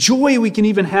times, and the joy we can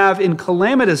even have in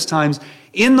calamitous times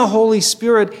in the Holy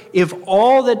Spirit, if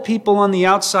all that people on the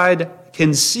outside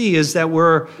can see is that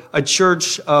we're a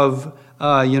church of,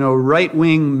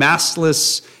 right-wing,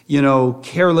 massless,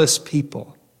 careless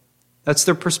people. That's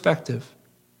their perspective.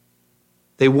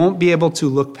 They won't be able to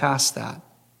look past that.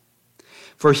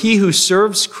 For he who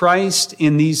serves Christ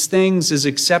in these things is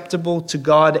acceptable to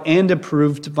God and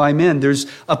approved by men. There's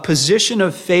a position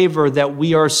of favor that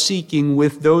we are seeking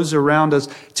with those around us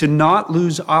to not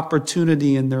lose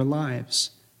opportunity in their lives.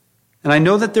 And I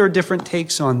know that there are different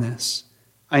takes on this.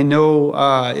 I know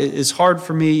it's hard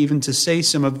for me even to say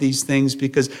some of these things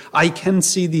because I can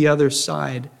see the other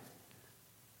side.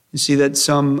 You see that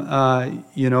some,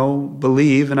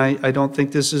 believe, and I don't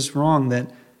think this is wrong,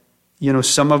 that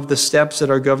some of the steps that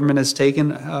our government has taken,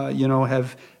 there's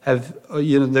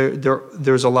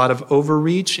a lot of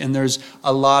overreach and there's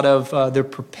a lot of, they're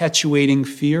perpetuating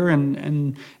fear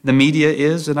and the media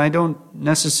is, and I don't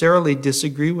necessarily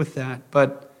disagree with that.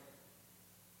 But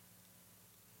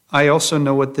I also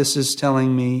know what this is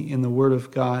telling me in the Word of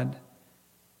God.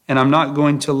 And I'm not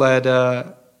going to let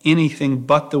anything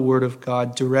but the Word of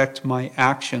God direct my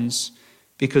actions,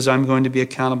 because I'm going to be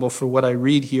accountable for what I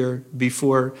read here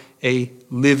before a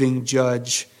living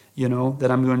judge,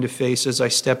 that I'm going to face as I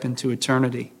step into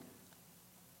eternity.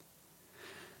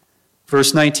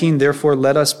 Verse 19, therefore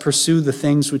let us pursue the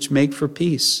things which make for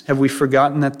peace. Have we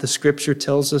forgotten that the scripture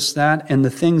tells us that? And the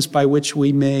things by which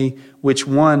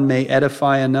one may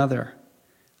edify another.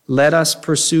 Let us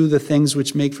pursue the things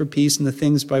which make for peace and the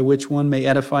things by which one may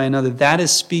edify another. That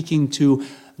is speaking to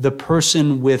the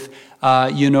person with,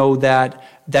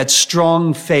 that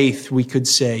strong faith, we could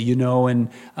say, and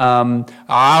I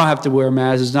don't have to wear a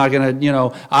mask. It's not going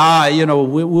to,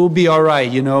 we'll be all right.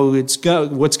 What's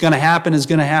going to happen is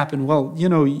going to happen. Well,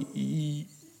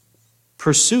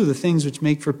 pursue the things which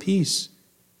make for peace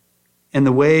and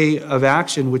the way of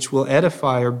action which will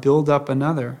edify or build up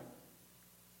another.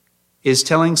 Is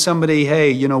telling somebody,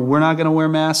 hey, we're not going to wear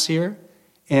masks here,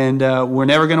 and we're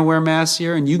never going to wear masks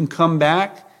here, and you can come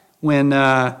back when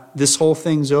this whole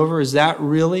thing's over. Is that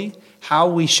really how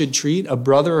we should treat a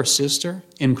brother or sister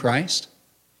in Christ?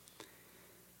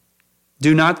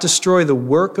 Do not destroy the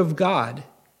work of God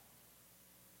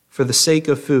for the sake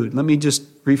of food. Let me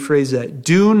just rephrase that.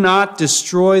 Do not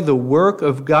destroy the work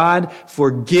of God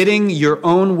for getting your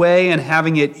own way and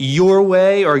having it your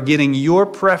way or getting your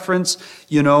preference.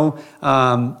 Don't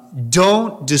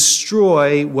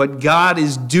destroy what God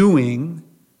is doing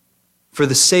for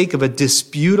the sake of a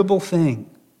disputable thing.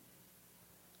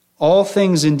 All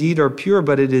things indeed are pure,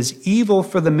 but it is evil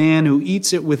for the man who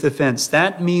eats it with offense.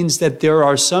 That means that there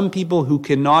are some people who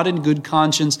cannot in good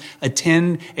conscience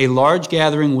attend a large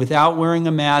gathering without wearing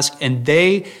a mask, and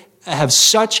they have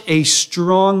such a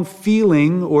strong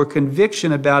feeling or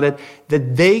conviction about it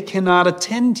that they cannot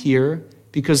attend here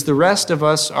because the rest of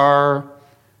us are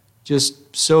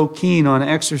just so keen on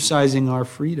exercising our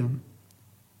freedom.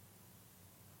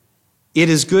 It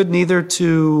is good neither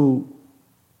to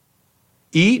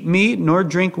eat meat, nor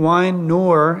drink wine,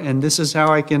 nor, and this is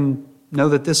how I can know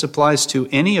that this applies to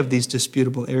any of these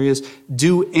disputable areas,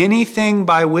 do anything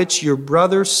by which your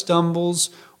brother stumbles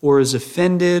or is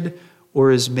offended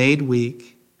or is made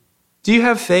weak. Do you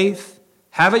have faith?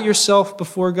 Have it yourself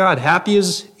before God. Happy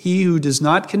is he who does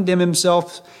not condemn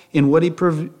himself in what he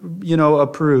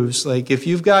approves. Like if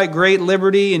you've got great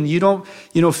liberty and you don't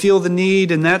feel the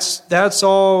need, and that's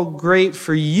all great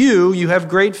for you, you have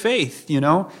great faith,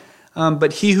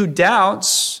 But he who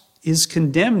doubts is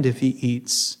condemned if he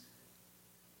eats,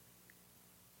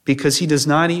 because he does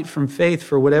not eat from faith,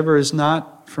 for whatever is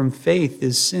not from faith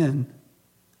is sin.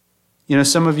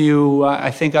 Some of you,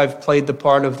 I think I've played the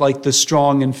part of like the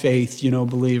strong in faith,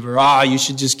 believer. You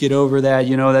should just get over that.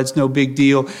 That's no big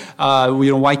deal.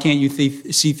 Why can't you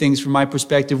see things from my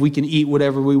perspective? We can eat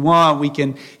whatever we want. We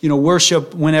can,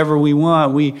 worship whenever we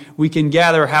want. We can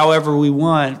gather however we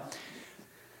want.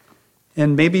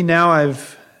 And maybe now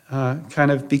I've kind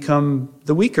of become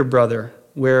the weaker brother,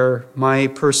 where my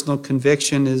personal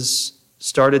conviction is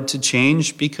started to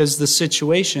change because the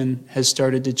situation has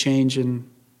started to change. And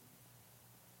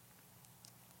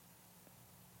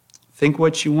think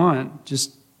what you want.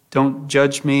 Just don't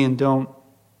judge me and don't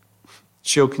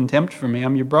show contempt for me.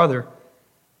 I'm your brother.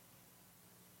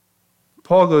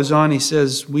 Paul goes on, he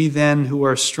says, we then who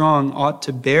are strong ought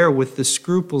to bear with the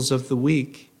scruples of the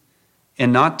weak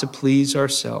and not to please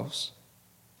ourselves.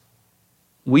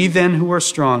 We then who are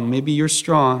strong, maybe you're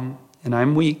strong and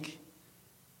I'm weak,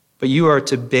 but you are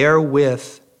to bear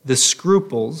with the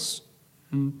scruples.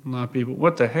 A lot of people,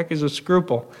 what the heck is a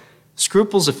scruple?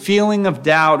 Scruple's a feeling of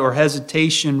doubt or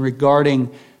hesitation regarding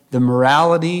the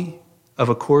morality of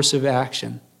a course of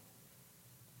action.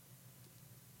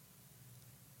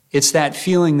 It's that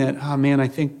feeling that, I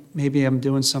think maybe I'm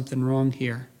doing something wrong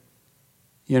here.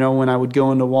 When I would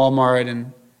go into Walmart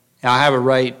and I have a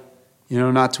right,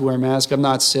 not to wear a mask. I'm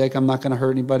not sick. I'm not going to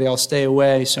hurt anybody. I'll stay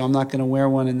away, so I'm not going to wear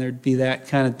one. And there'd be that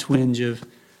kind of twinge of,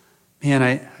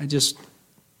 I just,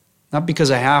 not because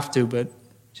I have to, but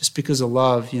just because of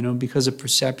love, because of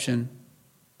perception,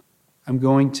 I'm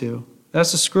going to.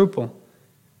 That's a scruple.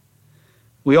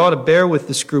 We ought to bear with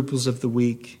the scruples of the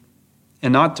weak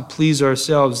and not to please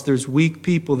ourselves. There's weak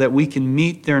people that we can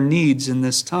meet their needs in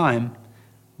this time.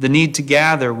 The need to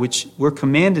gather, which we're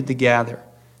commanded to gather,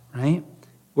 right?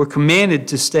 We're commanded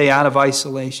to stay out of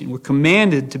isolation. We're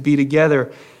commanded to be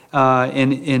together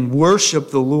and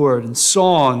worship the Lord in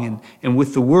song and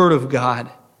with the Word of God.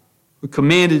 We're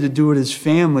commanded to do it as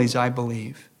families, I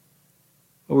believe.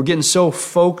 But we're getting so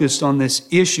focused on this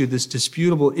issue, this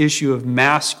disputable issue of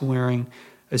mask wearing,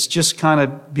 it's just kind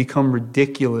of become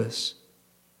ridiculous.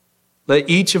 Let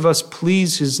each of us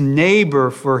please his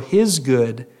neighbor for his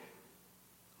good,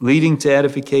 leading to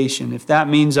edification. If that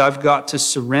means I've got to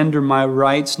surrender my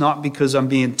rights, not because I'm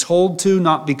being told to,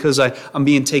 not because I'm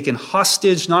being taken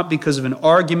hostage, not because of an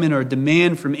argument or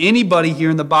demand from anybody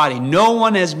here in the body. No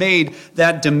one has made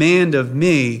that demand of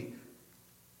me.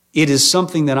 It is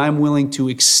something that I'm willing to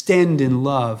extend in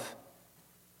love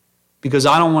because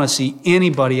I don't want to see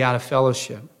anybody out of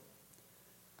fellowship.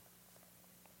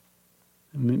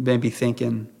 Maybe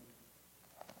thinking,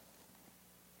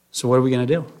 so what are we going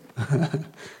to do?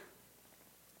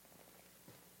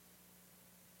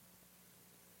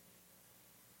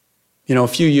 A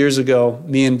few years ago,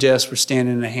 me and Jess were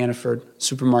standing in a Hannaford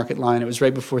supermarket line. It was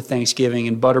right before Thanksgiving,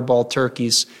 and Butterball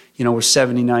turkeys, were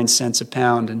 79 cents a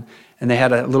pound, and they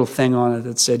had a little thing on it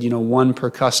that said, one per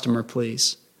customer,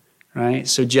 please. Right?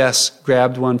 So Jess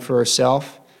grabbed one for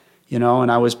herself,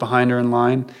 and I was behind her in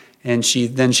line, and she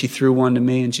threw one to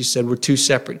me, and she said, we're two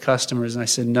separate customers. And I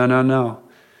said, no.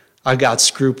 I got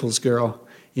scruples, girl.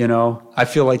 I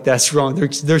feel like that's wrong.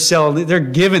 They're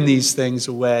giving these things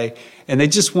away, and they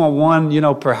just want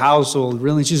one, per household.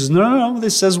 Really, she says, no.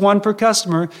 This says one per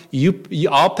customer.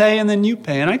 I'll pay, and then you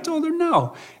pay. And I told her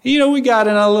no. We got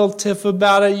in a little tiff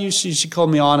about it. She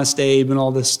called me Honest Abe and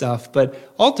all this stuff,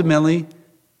 but ultimately,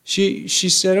 she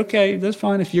said, okay, that's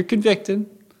fine. If you're convicted,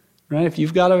 right?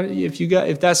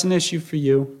 If that's an issue for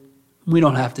you, we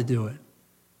don't have to do it,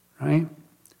 right?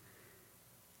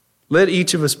 Let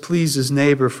each of us please his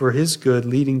neighbor for his good,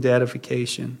 leading to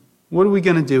edification. What are we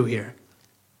going to do here?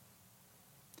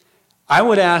 I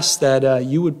would ask that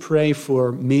you would pray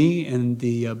for me and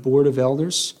the board of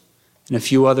elders and a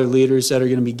few other leaders that are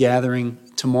going to be gathering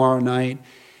tomorrow night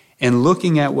and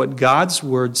looking at what God's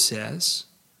word says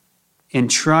and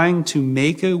trying to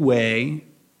make a way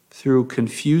through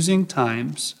confusing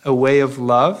times, a way of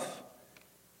love,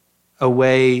 a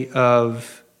way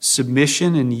of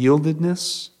submission and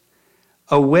yieldedness,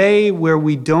 a way where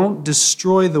we don't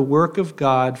destroy the work of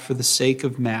God for the sake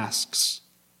of masks.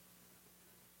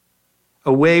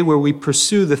 A way where we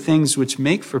pursue the things which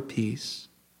make for peace.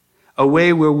 A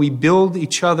way where we build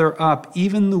each other up,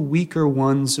 even the weaker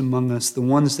ones among us, the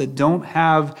ones that don't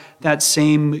have that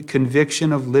same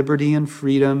conviction of liberty and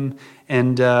freedom.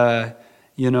 And,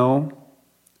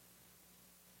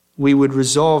 we would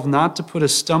resolve not to put a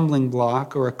stumbling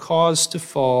block or a cause to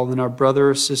fall in our brother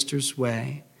or sister's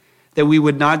way. That we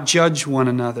would not judge one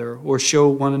another or show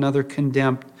one another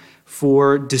contempt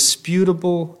for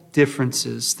disputable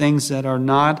differences, things that are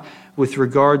not with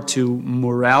regard to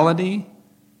morality,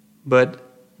 but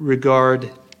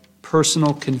regard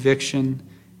personal conviction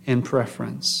and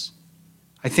preference.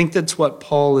 I think that's what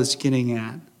Paul is getting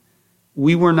at.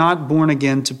 We were not born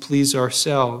again to please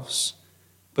ourselves,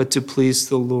 but to please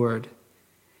the Lord.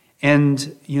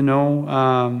 And,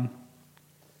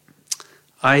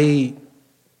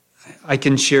 I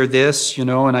can share this,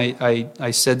 and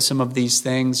I said some of these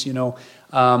things,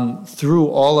 through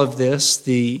all of this,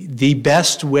 the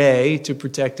best way to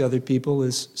protect other people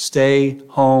is stay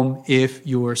home if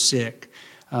you're sick.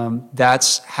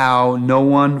 That's how no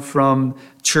one from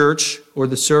church or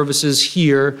the services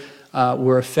here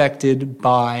were affected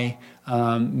by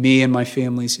me and my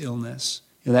family's illness.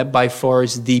 That by far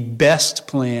is the best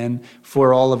plan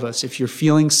for all of us. If you're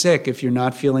feeling sick, if you're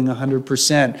not feeling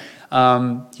 100%,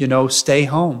 stay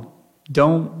home.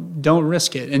 Don't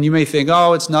risk it. And you may think,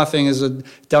 it's nothing, it's a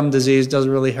dumb disease, doesn't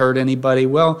really hurt anybody.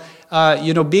 Well,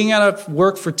 being out of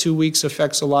work for 2 weeks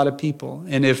affects a lot of people.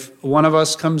 And if one of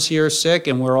us comes here sick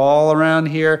and we're all around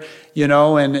here,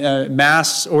 and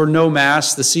masks or no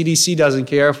masks, the CDC doesn't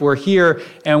care. If we're here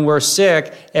and we're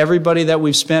sick, everybody that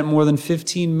we've spent more than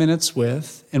 15 minutes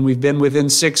with, and we've been within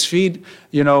 6 feet,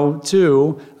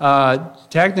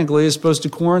 technically is supposed to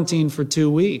quarantine for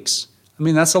 2 weeks.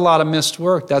 That's a lot of missed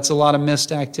work. That's a lot of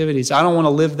missed activities. I don't want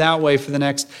to live that way for the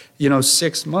next,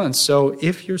 6 months. So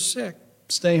if you're sick,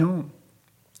 stay home.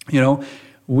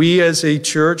 We as a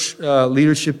church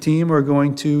leadership team are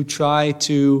going to try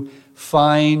to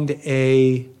find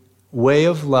a way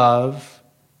of love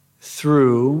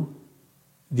through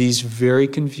these very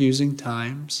confusing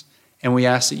times. And we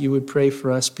ask that you would pray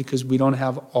for us because we don't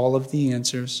have all of the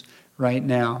answers right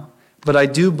now. But I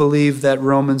do believe that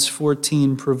Romans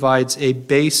 14 provides a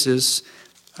basis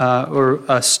or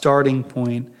a starting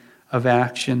point of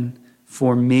action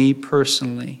for me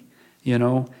personally,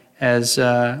 as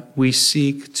we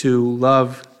seek to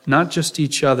love not just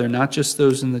each other, not just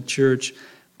those in the church,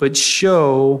 but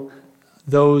show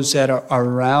those that are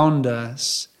around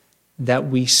us that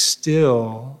we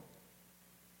still,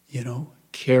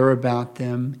 care about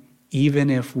them,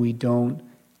 even if we don't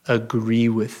agree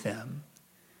with them.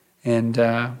 And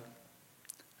I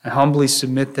humbly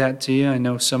submit that to you. I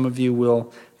know some of you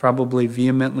will probably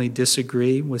vehemently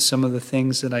disagree with some of the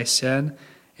things that I said.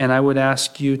 And I would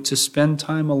ask you to spend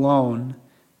time alone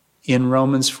in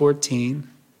Romans 14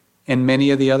 and many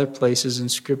of the other places in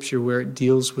Scripture where it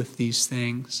deals with these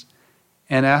things.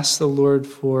 And ask the Lord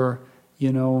for,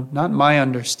 not my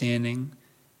understanding,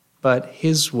 but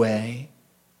his way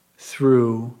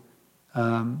through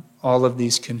all of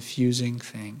these confusing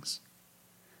things.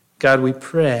 God, we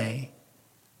pray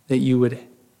that you would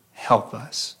help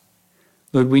us.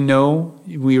 Lord, we know,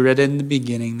 we read in the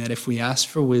beginning, that if we ask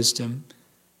for wisdom,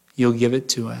 you'll give it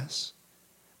to us.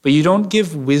 But you don't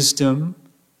give wisdom,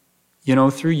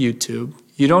 through YouTube.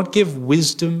 You don't give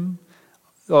wisdom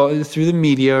through the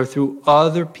media or through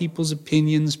other people's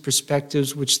opinions,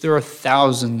 perspectives, which there are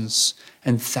thousands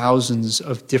and thousands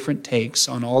of different takes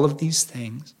on all of these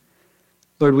things.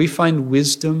 Lord, we find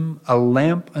wisdom a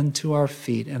lamp unto our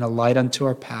feet and a light unto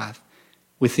our path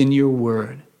within your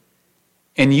word.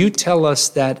 And you tell us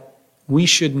that we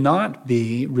should not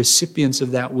be recipients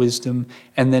of that wisdom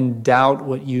and then doubt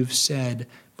what you've said,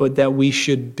 but that we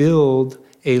should build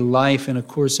a life and a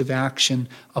course of action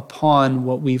upon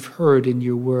what we've heard in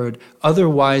your word.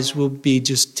 Otherwise, we'll be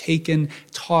just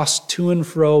tossed to and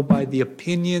fro by the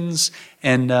opinions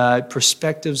and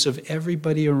perspectives of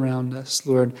everybody around us.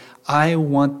 Lord, I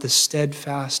want the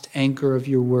steadfast anchor of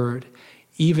your word.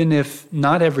 Even if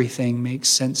not everything makes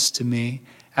sense to me,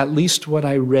 at least what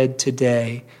I read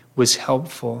today was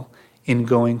helpful in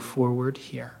going forward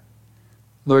here.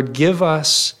 Lord, give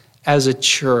us as a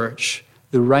church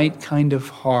the right kind of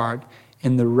heart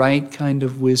and the right kind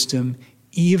of wisdom,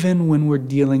 even when we're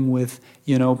dealing with,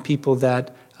 people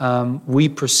that we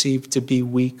perceive to be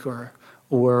weaker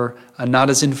or not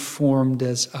as informed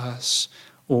as us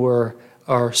or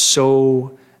are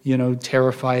so,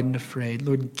 terrified and afraid.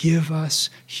 Lord, give us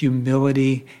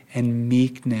humility and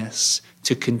meekness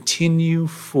to continue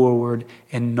forward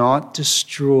and not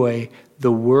destroy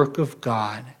the work of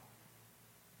God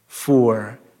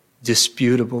for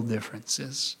disputable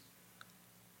differences.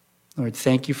 Lord,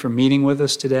 thank you for meeting with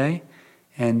us today,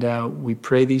 and we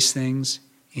pray these things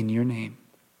in your name.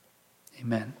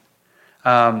 Amen.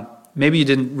 Maybe you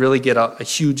didn't really get a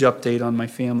huge update on my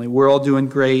family. We're all doing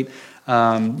great.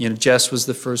 Jess was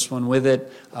the first one with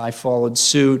it. I followed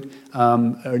suit.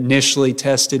 Initially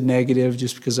tested negative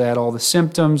just because I had all the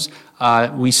symptoms.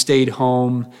 We stayed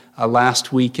home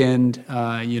last weekend,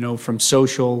 from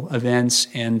social events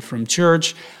and from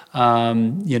church. All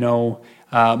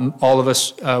of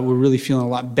us were really feeling a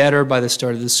lot better by the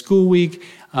start of the school week.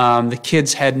 The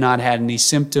kids had not had any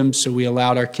symptoms, so we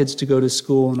allowed our kids to go to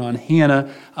school. And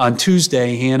on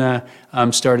Tuesday, Hannah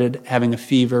started having a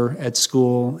fever at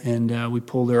school, and we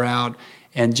pulled her out.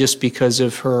 And just because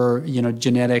of her,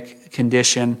 genetic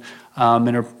condition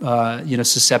and her,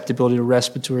 susceptibility to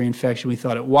respiratory infection, we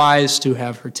thought it wise to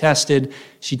have her tested.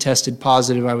 She tested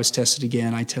positive. I was tested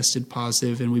again. I tested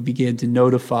positive, and we began to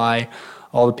notify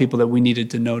all the people that we needed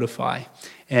to notify,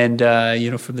 and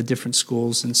from the different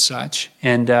schools and such.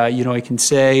 And I can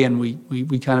say, and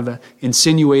we kind of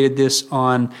insinuated this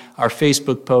on our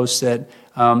Facebook post, that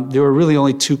there were really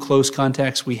only 2 close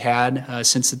contacts we had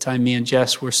since the time me and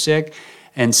Jess were sick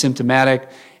and symptomatic,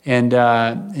 and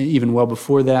even well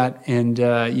before that. And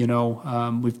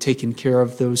we've taken care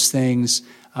of those things,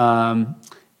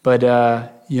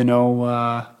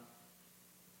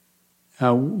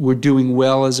 we're doing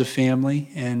well as a family,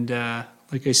 and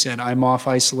like I said, I'm off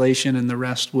isolation, and the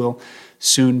rest will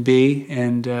soon be.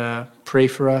 And pray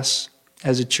for us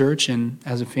as a church and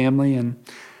as a family and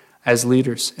as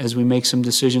leaders as we make some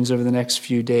decisions over the next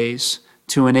few days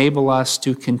to enable us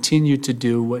to continue to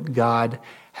do what God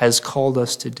has called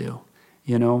us to do.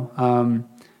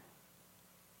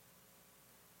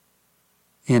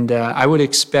 And I would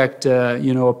expect,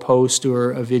 a post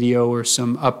or a video or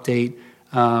some update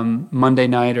Monday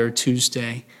night or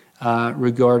Tuesday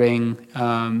regarding,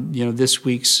 this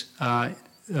week's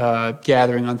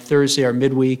gathering on Thursday, our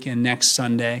midweek, and next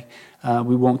Sunday.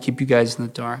 We won't keep you guys in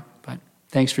the dark, but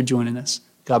thanks for joining us.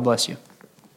 God bless you.